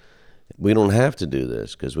 and we don't have to do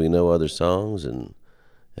this because we know other songs, and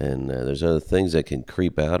there's other things that can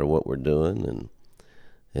creep out of what we're doing,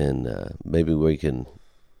 and maybe we can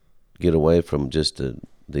get away from just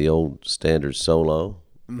the old standard solo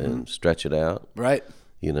and stretch it out, Right.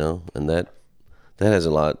 and that has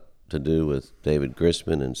a lot to do with David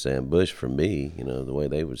Grisman and Sam Bush for me, the way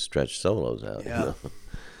they would stretch solos out. Yeah.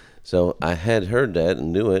 So I had heard that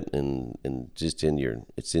and knew it, and just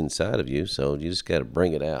it's inside of you, so you just got to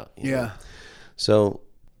bring it out. Yeah. So,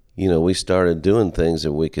 we started doing things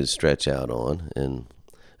that we could stretch out on, and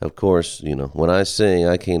of course, when I sing,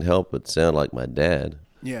 I can't help but sound like my dad.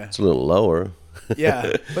 Yeah. It's a little lower.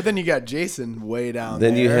 Yeah. But then you got Jason way down there.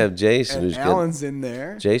 Then you have Jason, and who's Alan's in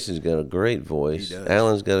there. Jason's got a great voice. He does.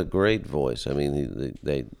 Alan's got a great voice. I mean,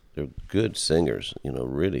 they're good singers,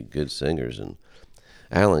 really good singers, and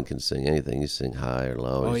Alan can sing anything. He sing high or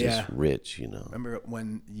low. Oh, He's yeah. just rich, Remember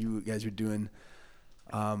when you guys were doing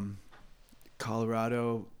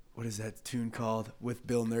Colorado, what is that tune called, with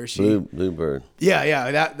Bill Nershi? Bluebird.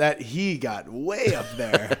 Yeah, that he got way up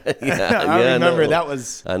there. Yeah, I remember know. that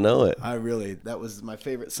was I know it. that was my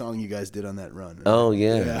favorite song you guys did on that run. Oh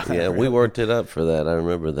yeah. Yeah. We worked it up for that. I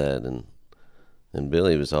remember that, and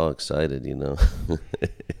Billy was all excited,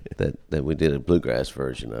 that we did a bluegrass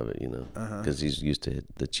version of it, because he's used to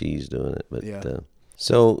the Cheese doing it. But Yeah.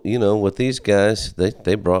 so with these guys,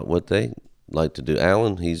 they brought what they like to do.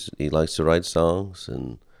 Alan, he likes to write songs,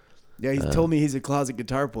 and Yeah, he told me he's a closet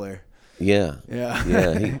guitar player. yeah,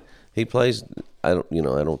 Yeah. he plays. I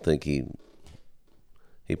don't think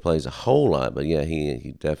he plays a whole lot, but yeah,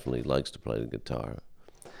 he definitely likes to play the guitar.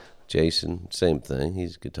 Jason, same thing.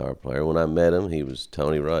 He's a guitar player. When I met him, he was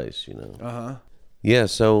Tony Rice, Uh-huh. Yeah,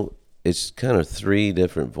 so it's kind of three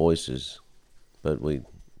different voices, but we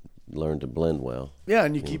learned to blend well. Yeah,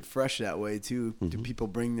 and you keep fresh that way too. Do people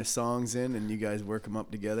bring the songs in and you guys work them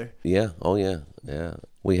up together? Yeah, oh yeah.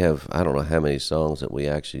 We have, I don't know how many songs that we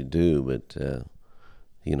actually do, but,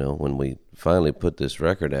 when we finally put this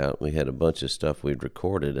record out, we had a bunch of stuff we'd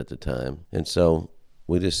recorded at the time. And so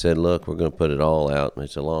we just said, look, we're going to put it all out.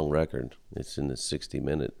 It's a long record. It's in the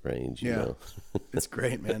 60-minute range, you know. It's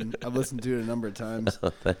great, man. I've listened to it a number of times.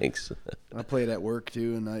 Oh, thanks. I play it at work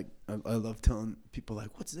too, and I love telling people, like,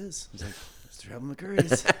 what's this? It's like, it's Traveling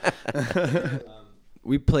McCourys.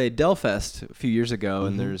 We played Delfest a few years ago,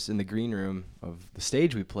 and there's in the green room of the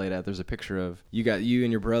stage we played at, there's a picture of you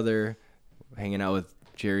and your brother hanging out with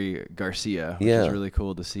Jerry Garcia, which is really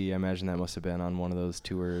cool to see. I imagine that must have been on one of those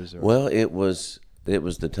tours. Well, it was it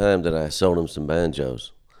was the time that I sold him some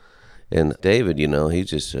banjos. And David, you know, he's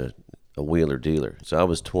just a wheeler dealer. So I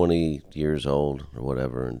was 20 years old or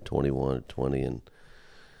whatever, and 21, 20,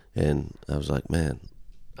 and I was like, man,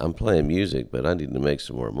 I'm playing music, but I need to make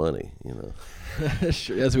some more money, you know.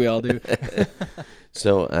 Sure, as we all do.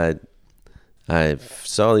 So I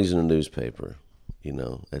saw these in the newspaper, you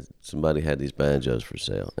know. Somebody had these banjos for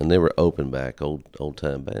sale, and they were open back, old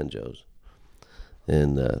time banjos.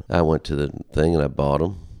 And I went to the thing and I bought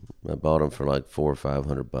them. I bought them for like $400 or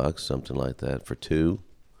 $500, something like that, for two.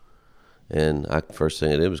 And first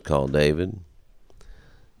thing I did was call David.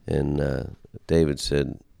 And David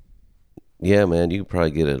said, yeah, man, you could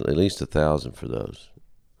probably get at least 1,000 for those.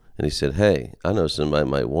 And he said, hey, I know somebody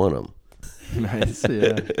might want them. Nice,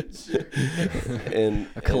 yeah. And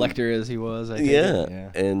a collector as he was, I think.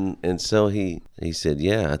 Yeah. And so he said,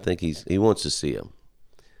 yeah, I think he wants to see them.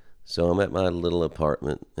 So I'm at my little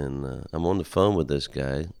apartment, and I'm on the phone with this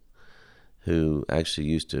guy who actually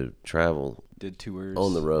used to travel, did tours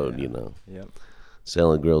on the road, you know, yep,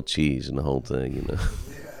 selling grilled cheese and the whole thing, you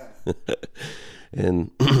know.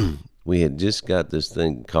 And we had just got this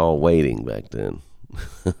thing called waiting back then,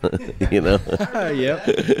 you know. Yep,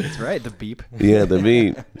 that's right, the beep. Yeah, the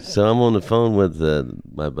beep. So I'm on the phone with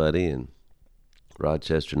my buddy in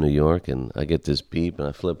Rochester, New York, and I get this beep, and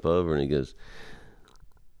I flip over, and he goes,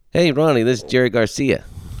 hey, Ronnie, this is Jerry Garcia.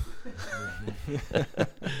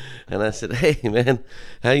 And I said, hey, man,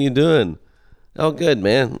 how you doing? Oh, good,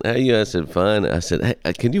 man. How are you? I said, fine. I said,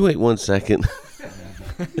 hey, can you wait 1 second?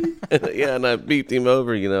 Yeah, and I beeped him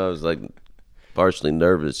over, you know. I was like partially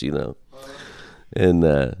nervous, you know.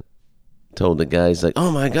 And told the guy, he's like,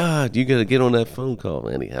 oh, my God, you got to get on that phone call.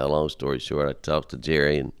 Anyhow, long story short, I talked to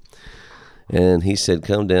Jerry, and he said,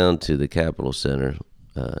 come down to the Capitol Center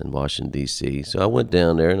in Washington, D.C. So I went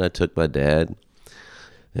down there, and I took my dad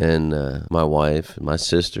and my wife, my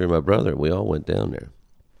sister, and my brother. We all went down there.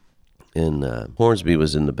 And Hornsby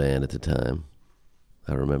was in the band at the time.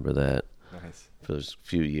 I remember that. Nice. For those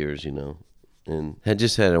few years, you know. And had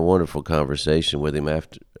just had a wonderful conversation with him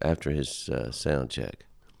after his sound check.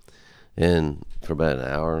 And for about an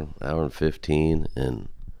hour and 15, and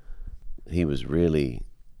he was really...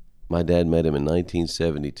 My dad met him in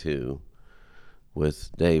 1972 with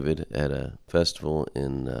David at a festival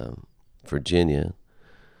in Virginia,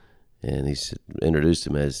 and he introduced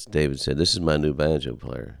him as, David said, this is my new banjo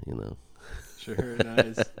player, you know. Sure,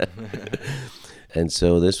 nice. And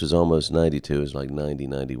so this was almost 92, it was like 90,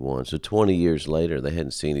 91. So 20 years later, they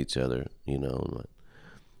hadn't seen each other, you know.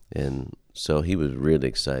 And so he was really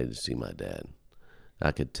excited to see my dad.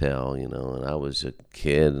 I could tell, you know, and I was a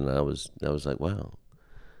kid, and I was like, wow,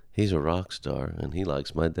 he's a rock star, and he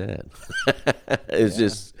likes my dad. It's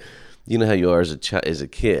just, you know how you are as a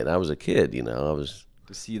kid. I was a kid, you know. I was...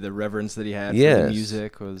 To see the reverence that he had for Yes. the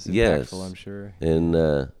music was impactful, Yes. I'm sure. And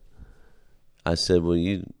I said, will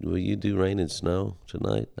you do Rain and Snow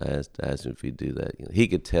tonight? I asked him if he'd do that. You know, he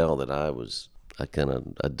could tell that I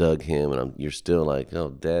dug him, and you're still like, oh,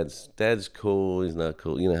 dad's cool, he's not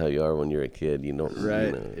cool. You know how you are when you're a kid. You don't, Right,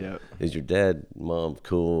 you know, yep. Is your dad, mom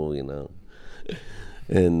cool, you know?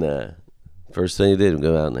 And first thing he did was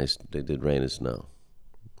go out, and they did Rain and Snow.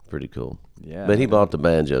 Pretty cool. Yeah. But he bought the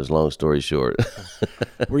banjos, long story short.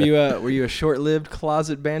 Were you a short-lived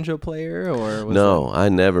closet banjo player, or was No, I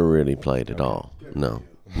never really played at all. No.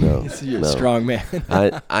 You're no. a strong man.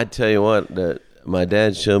 I tell you what, my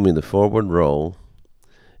dad showed me the forward roll,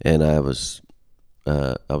 and I was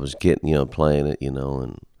getting, you know, playing it, you know,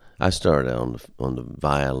 and I started on the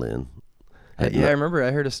violin. Yeah, I remember.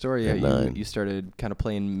 I heard a story. at You 9. you started kind of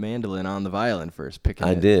playing mandolin on the violin first, picking.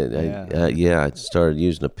 I it. did. Yeah. I started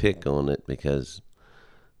using a pick on it because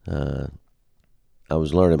I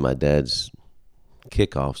was learning my dad's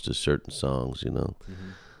kickoffs to certain songs, you know.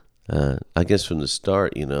 Mm-hmm. I guess from the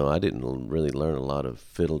start, you know, I didn't really learn a lot of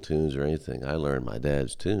fiddle tunes or anything. I learned my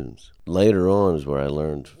dad's tunes. Later on is where I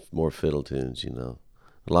learned more fiddle tunes, you know.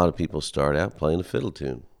 A lot of people start out playing a fiddle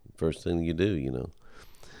tune. First thing you do, you know.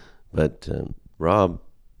 But Rob,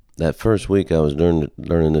 that first week I was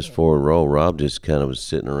learning this forward roll, Rob just kind of was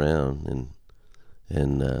sitting around,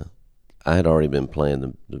 and I had already been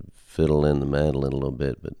playing the fiddle and the mandolin a little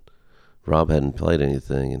bit, but Rob hadn't played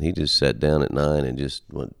anything, and he just sat down at 9 and just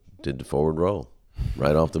did the forward roll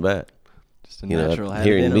right off the bat. Just a You know, natural habit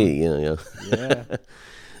hearing in me, him. you know. Yeah.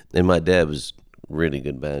 And my dad was really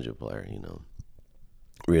good banjo player, you know,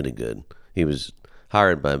 really good. He was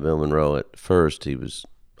hired by Bill Monroe at first. He was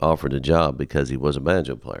offered a job because he was a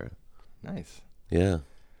banjo player. Nice. Yeah.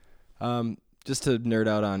 just to nerd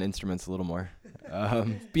out on instruments a little more.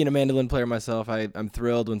 Being a mandolin player myself, I'm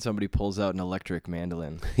thrilled when somebody pulls out an electric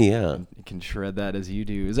mandolin. Yeah. You can shred that as you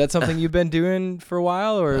do. Is that something you've been doing for a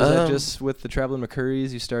while, or is that just with the Traveling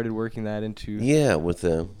McCurries you started working that into? Yeah, with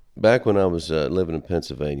back when I was living in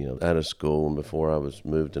Pennsylvania, out of school, and before I was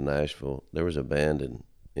moved to Nashville, there was a band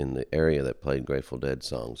in the area that played Grateful Dead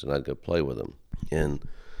songs, and I'd go play with them. And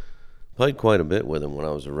played quite a bit with them when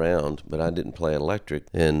I was around, but I didn't play electric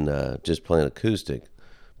and just playing acoustic.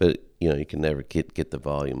 But, you can never get the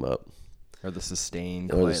volume up. Or the sustain.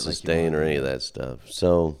 Or the sustain or any of that stuff.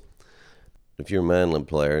 So if you're a mandolin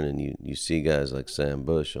player and you see guys like Sam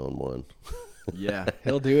Bush on one. Yeah,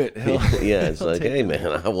 he'll do it. Yeah, it's like, hey, man,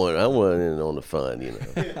 I want in on the fun,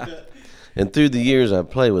 And through the years, I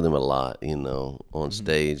played with him a lot, on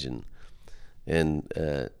stage. And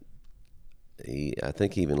I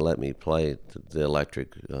think he even let me play the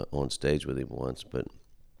electric on stage with him once, but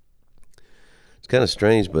it's kind of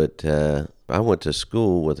strange. But I went to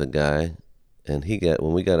school with a guy, and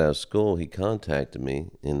when we got out of school, he contacted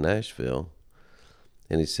me in Nashville,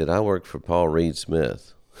 and he said, I work for Paul Reed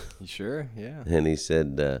Smith. You sure? Yeah. And he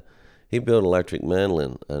said, he built electric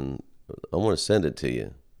mandolin, and I want to send it to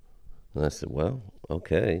you. And I said, well,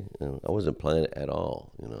 okay. And I wasn't playing it at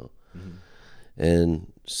all, Mm-hmm.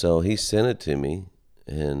 And so he sent it to me,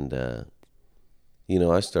 and,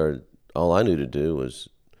 all I knew to do was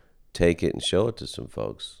take it and show it to some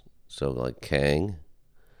folks. So like Kang,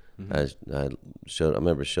 mm-hmm. I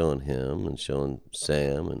remember showing him and showing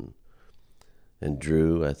Sam and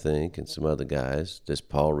Drew, I think, and some other guys. This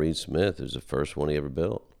Paul Reed Smith was the first one he ever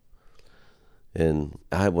built. And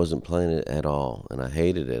I wasn't playing it at all, and I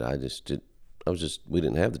hated it. We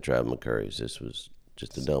didn't have the Traveling McCurries. This was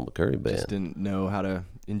just a Del McCurry band. Just didn't know how to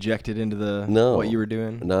inject it into what you were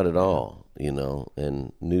doing? Not at all,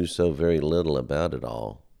 and knew so very little about it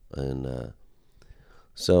all. And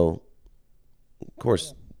so, of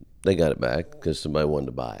course, they got it back because somebody wanted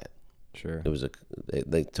to buy it. Sure. It was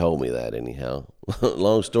they told me that anyhow.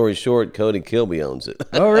 Long story short, Cody Kilby owns it.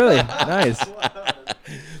 Oh, really? Nice.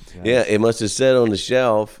 Yeah, it must have sat on the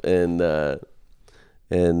shelf, and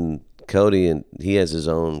Cody, and he has his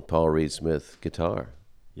own Paul Reed Smith guitar.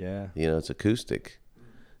 Yeah. It's acoustic,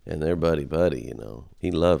 and they're buddy.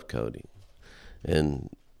 He loved Cody, and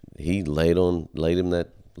he laid him that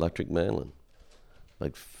electric mandolin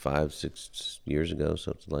like 5-6 years ago,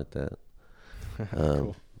 something like that.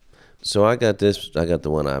 Cool. So I got the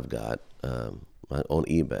one I've got on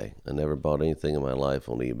eBay. I never bought anything in my life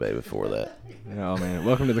on eBay before that. Oh man,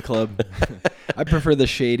 welcome to the club. I prefer the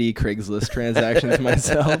shady Craigslist transactions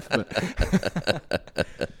myself, but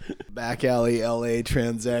back alley LA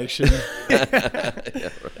transaction. Yeah,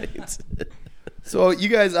 right. So you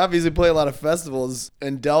guys obviously play a lot of festivals,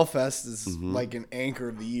 and Delfest is like an anchor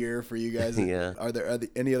of the year for you guys. Yeah. Are there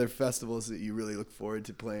any other festivals that you really look forward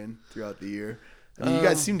to playing throughout the year? I mean, you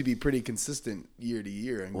guys seem to be pretty consistent year to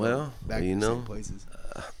year and going back to the same places.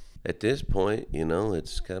 At this point,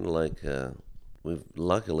 it's kind of like we've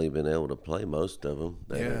luckily been able to play most of them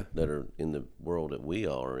that are in the world that we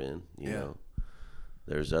all are in. You know,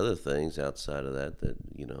 there's other things outside of that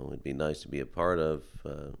it'd be nice to be a part of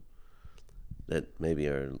that maybe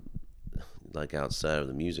are like outside of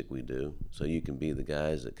the music we do, so you can be the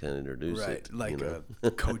guys that kind of introduce it. Like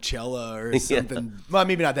Coachella or something. Well,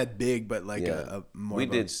 maybe not that big, but like a more. We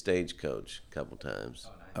did Stagecoach a couple times.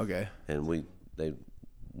 Okay. And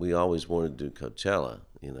we always wanted to do Coachella.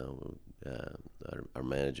 Our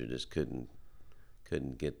manager just couldn't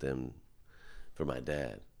get them for my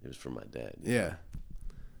dad. It was for my dad. Yeah.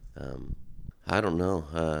 I don't know.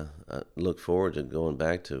 I look forward to going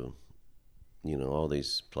back to all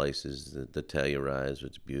these places. The Telluride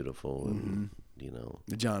was beautiful, and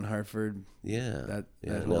the John Hartford. Yeah,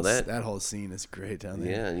 that whole scene is great down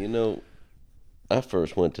there. Yeah, and I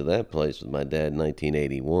first went to that place with my dad in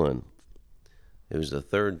 1981. It was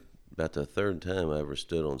about the third time I ever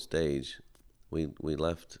stood on stage. We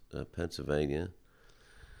left Pennsylvania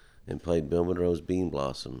and played Bill Monroe's Bean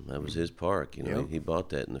Blossom. That was his park. He bought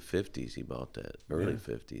that in the 50s. He bought that early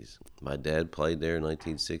 50s. My dad played there in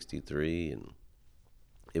 1963, and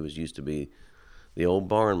it used to be, the old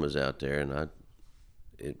barn was out there, and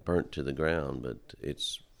it burnt to the ground, but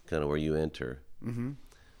it's kind of where you enter. Mm-hmm.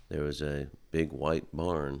 There was a big white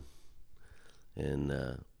barn,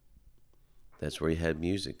 and that's where he had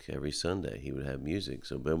music every Sunday. He would have music.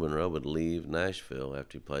 So Bill Monroe would leave Nashville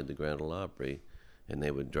after he played the Grand Ole Opry, and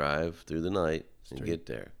they would drive through the night and get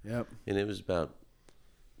there. Yep. And it was about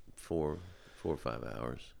 4 or 5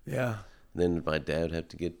 hours. Yeah. Then my dad would have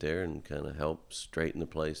to get there and kind of help straighten the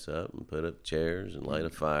place up and put up chairs and light a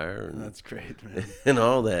fire and, That's great, man. and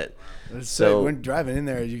all that. So when driving in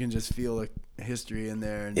there, you can just feel the history in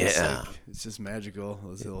there, and Yeah. it's just magical.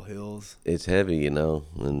 Those little hills. It's heavy, you know.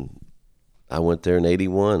 And I went there in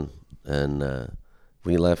 '81, and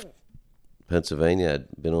we left Pennsylvania. I'd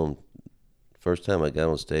been on. First time I got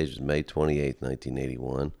on stage was May 28th,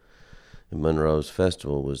 1981. And Monroe's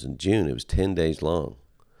festival was in June. It was 10 days long.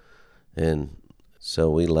 And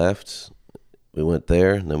so we left. We went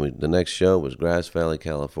there. And then the next show was Grass Valley,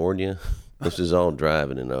 California. This is all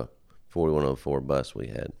driving in a 4104 bus we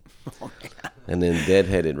had. And then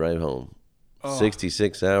deadheaded right home.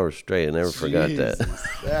 66 hours straight. I never forgot that. Jesus,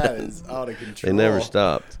 that is out of control. They never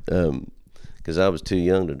stopped. Because I was too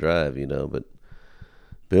young to drive, you know. But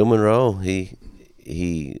Bill Monroe, he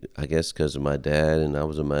I guess because of my dad, and I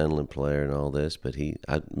was a mandolin player and all this, but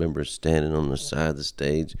I remember standing on the side of the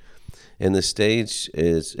stage, and the stage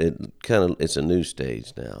it's a new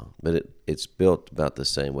stage now, but it's built about the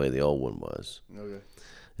same way the old one was. Okay.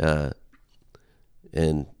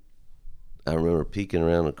 And I remember peeking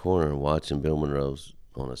around the corner and watching Bill Monroe's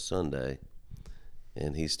on a Sunday,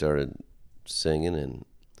 and he started singing, and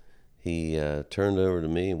he turned over to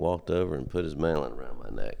me and walked over and put his mandolin around my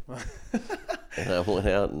neck. And I went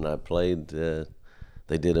out and I played, they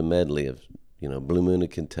did a medley of, you know, Blue Moon of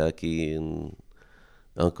Kentucky and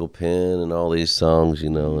Uncle Pen and all these songs, you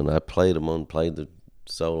know, and I played the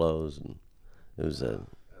solos, and it was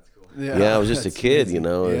I was just a kid, amazing. you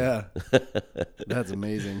know. Yeah. That's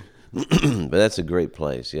amazing. But that's a great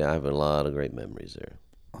place. Yeah, I have a lot of great memories there.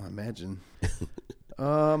 I imagine.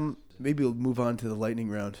 Maybe we'll move on to the lightning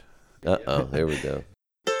round. Here we go.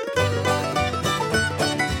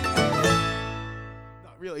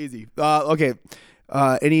 Real easy. Okay.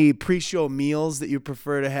 Any pre-show meals that you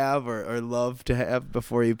prefer to have or love to have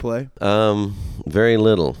before you play? Very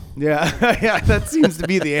little. Yeah, yeah, that seems to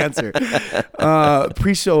be the answer.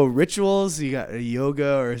 Pre-show rituals? You got a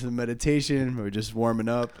yoga or some meditation or just warming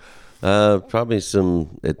up? Probably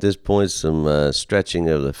at this point, some stretching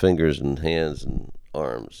of the fingers and hands and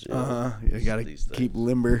arms. You know, You gotta keep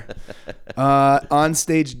limber. On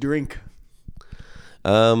stage drink.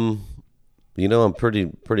 You know, I'm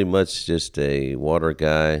pretty much just a water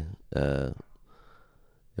guy.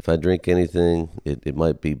 If I drink anything, it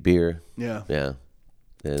might be beer. Yeah. Yeah.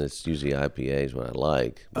 And it's usually IPAs what I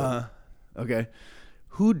like. Okay.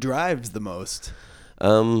 Who drives the most?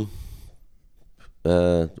 When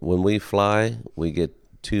we fly, we get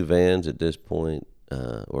 2 vans at this point,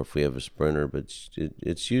 or if we have a Sprinter, but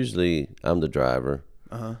it's usually I'm the driver.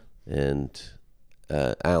 And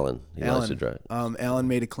Alan, he likes to drive. Alan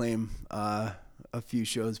made a claim a few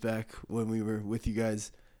shows back when we were with you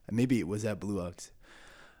guys. Maybe it was at Blue Ox.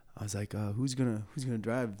 I was like, who's gonna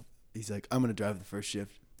drive? He's like, I'm gonna drive the first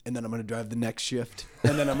shift, and then I'm gonna drive the next shift,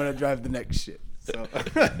 and then I'm gonna drive the next shift. So,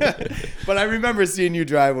 but I remember seeing you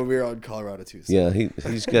drive when we were on Colorado too. So. Yeah,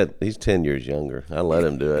 he's 10 years younger. I let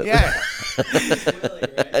him do it. Yeah.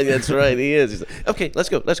 That's right. He is. He's like, okay, let's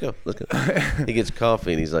go. He gets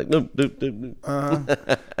coffee and he's like, nope.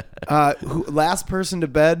 Last person to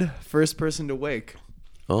bed, first person to wake.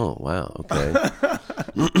 Oh wow. Okay.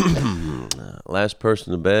 Last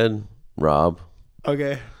person to bed, Rob.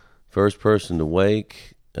 Okay. First person to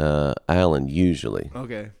wake, Alan. Usually.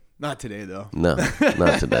 Okay. Not today though. No,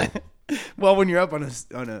 not today. Well, when you're up on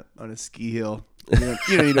a ski hill, you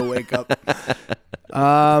don't need to wake up.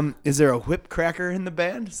 Is there a whip cracker in the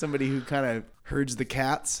band? Somebody who kind of herds the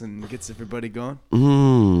cats and gets everybody going?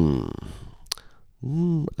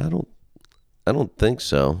 I don't think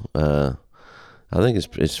so. I think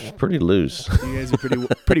it's pretty loose. You guys are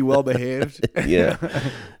pretty well behaved. Yeah.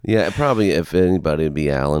 Probably if anybody, it'd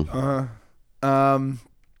be Alan. Well,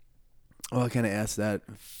 I kind of asked that.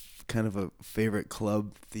 Kind of a favorite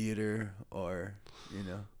club, theater, or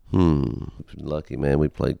Lucky man, we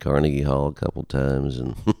played Carnegie Hall a couple times,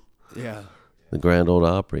 and yeah, the Grand Ole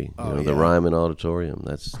Opry, the yeah. Ryman Auditorium.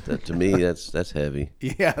 That to me, that's heavy.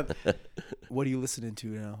 Yeah. What are you listening to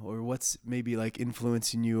now, or what's maybe like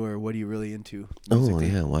influencing you, or what are you really into? Musically?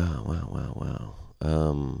 Oh yeah, wow.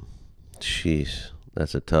 Jeez,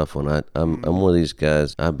 that's a tough one. I'm one of these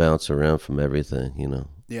guys. I bounce around from everything, you know.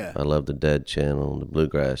 Yeah. I love the Dead Channel, the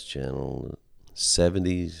Bluegrass Channel, the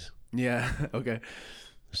 70s. Yeah. Okay.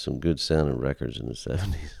 Some good sounding records in the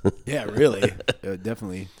 70s. Yeah, really.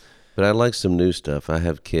 Definitely. But I like some new stuff. I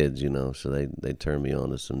have kids, you know, so they turn me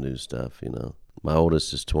on to some new stuff, you know. My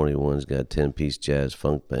oldest is 21. He's got a 10-piece jazz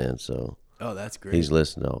funk band, so Oh, that's great. he's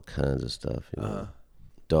listening to all kinds of stuff, you know.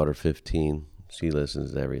 Daughter 15, she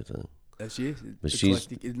listens to everything. Is she? But she's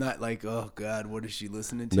It's not like, oh God, what is she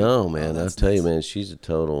listening to? no, man. I'll that's tell you, nice. man. She's a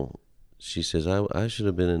total. She says I should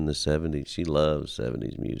have been in the '70s. She loves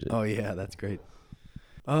 '70s music. Oh yeah, that's great.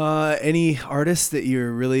 Any artists that you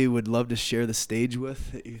really would love to share the stage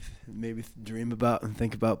with that you maybe dream about and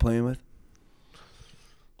think about playing with?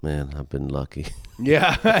 Man, I've been lucky.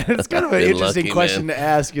 Yeah, it's kind of an been interesting lucky, question man. to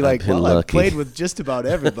ask. You're like, I've been well, I've lucky. played with just about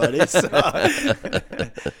everybody. So.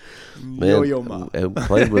 Man, Yo-Yo Ma. I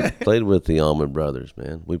played with the Allman Brothers,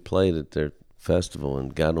 man. We played at their festival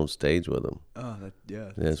and got on stage with them. Oh, yeah.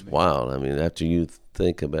 It's wild. I mean, after you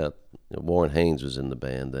think about Warren Haynes was in the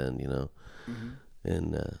band then, you know,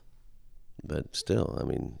 and but still, I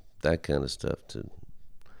mean, that kind of stuff to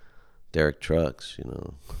Derek Trucks, you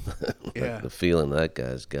know, Yeah. the feeling that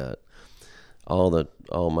guy's got.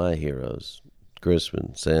 All my heroes,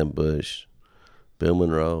 Grisman, Sam Bush, Bill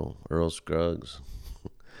Monroe, Earl Scruggs,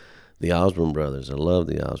 the Osborne Brothers. I love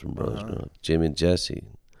the Osborne Brothers. Man. Jimmy and Jesse.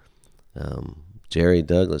 Jerry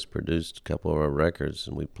Douglas produced a couple of our records,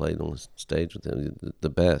 and we played on the stage with him. The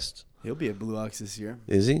best. He'll be at Blue Ox this year.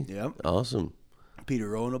 Is he? Yep. Awesome. Peter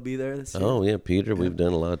Rowan will be there this year. Oh, yeah, Peter. We've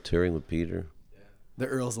done a lot of touring with Peter. The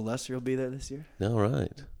Earls of Leicester will be there this year. All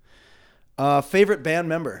right. Favorite band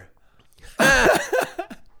member?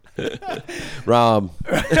 Rob.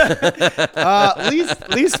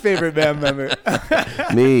 Least favorite band member.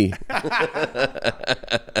 Me.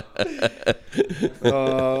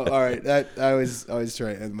 All right. I always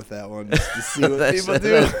try to end with that one just to see what people do.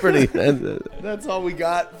 That's pretty. That's all we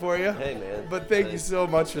got for you. Hey, man. But thank you so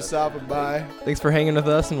much for stopping by. Thanks for hanging with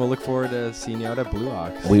us, and we'll look forward to seeing you out at Blue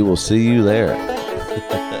Ox. We will see you there.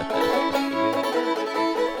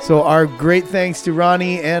 So our great thanks to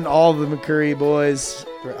Ronnie and all of the McCurry boys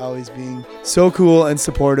for always being so cool and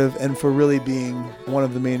supportive, and for really being one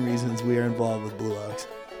of the main reasons we are involved with Blue Ox.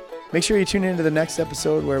 Make sure you tune into the next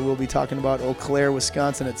episode where we'll be talking about Eau Claire,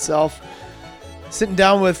 Wisconsin itself. Sitting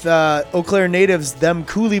down with Eau Claire natives, them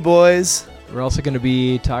Cooley boys. We're also going to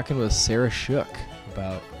be talking with Sarah Shook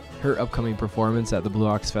about her upcoming performance at the Blue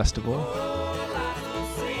Ox Festival.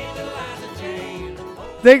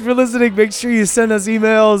 Thanks for listening. Make sure you send us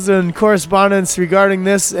emails and correspondence regarding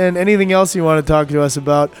this and anything else you want to talk to us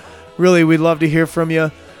about. Really, we'd love to hear from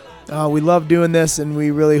you. We love doing this, and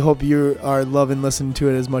we really hope you are loving listening to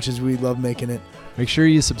it as much as we love making it. Make sure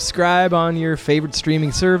you subscribe on your favorite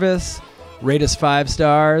streaming service, rate us 5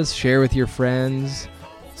 stars, share with your friends.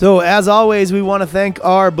 So, as always, we want to thank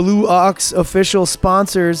our Blue Ox official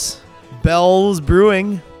sponsors, Bell's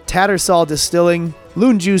Brewing, Tattersall Distilling,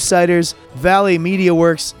 Loon Juice Ciders, Valley Media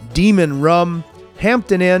Works, Demon Rum,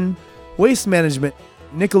 Hampton Inn, Waste Management,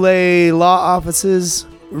 Nicolay Law Offices,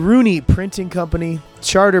 Rooney Printing Company,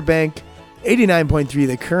 Charter Bank, 89.3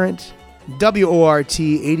 The Current, WORT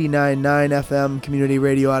 89.9 FM Community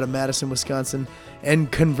Radio out of Madison, Wisconsin, and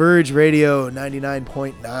Converge Radio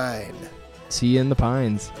 99.9. See you in the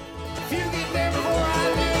Pines. If you get there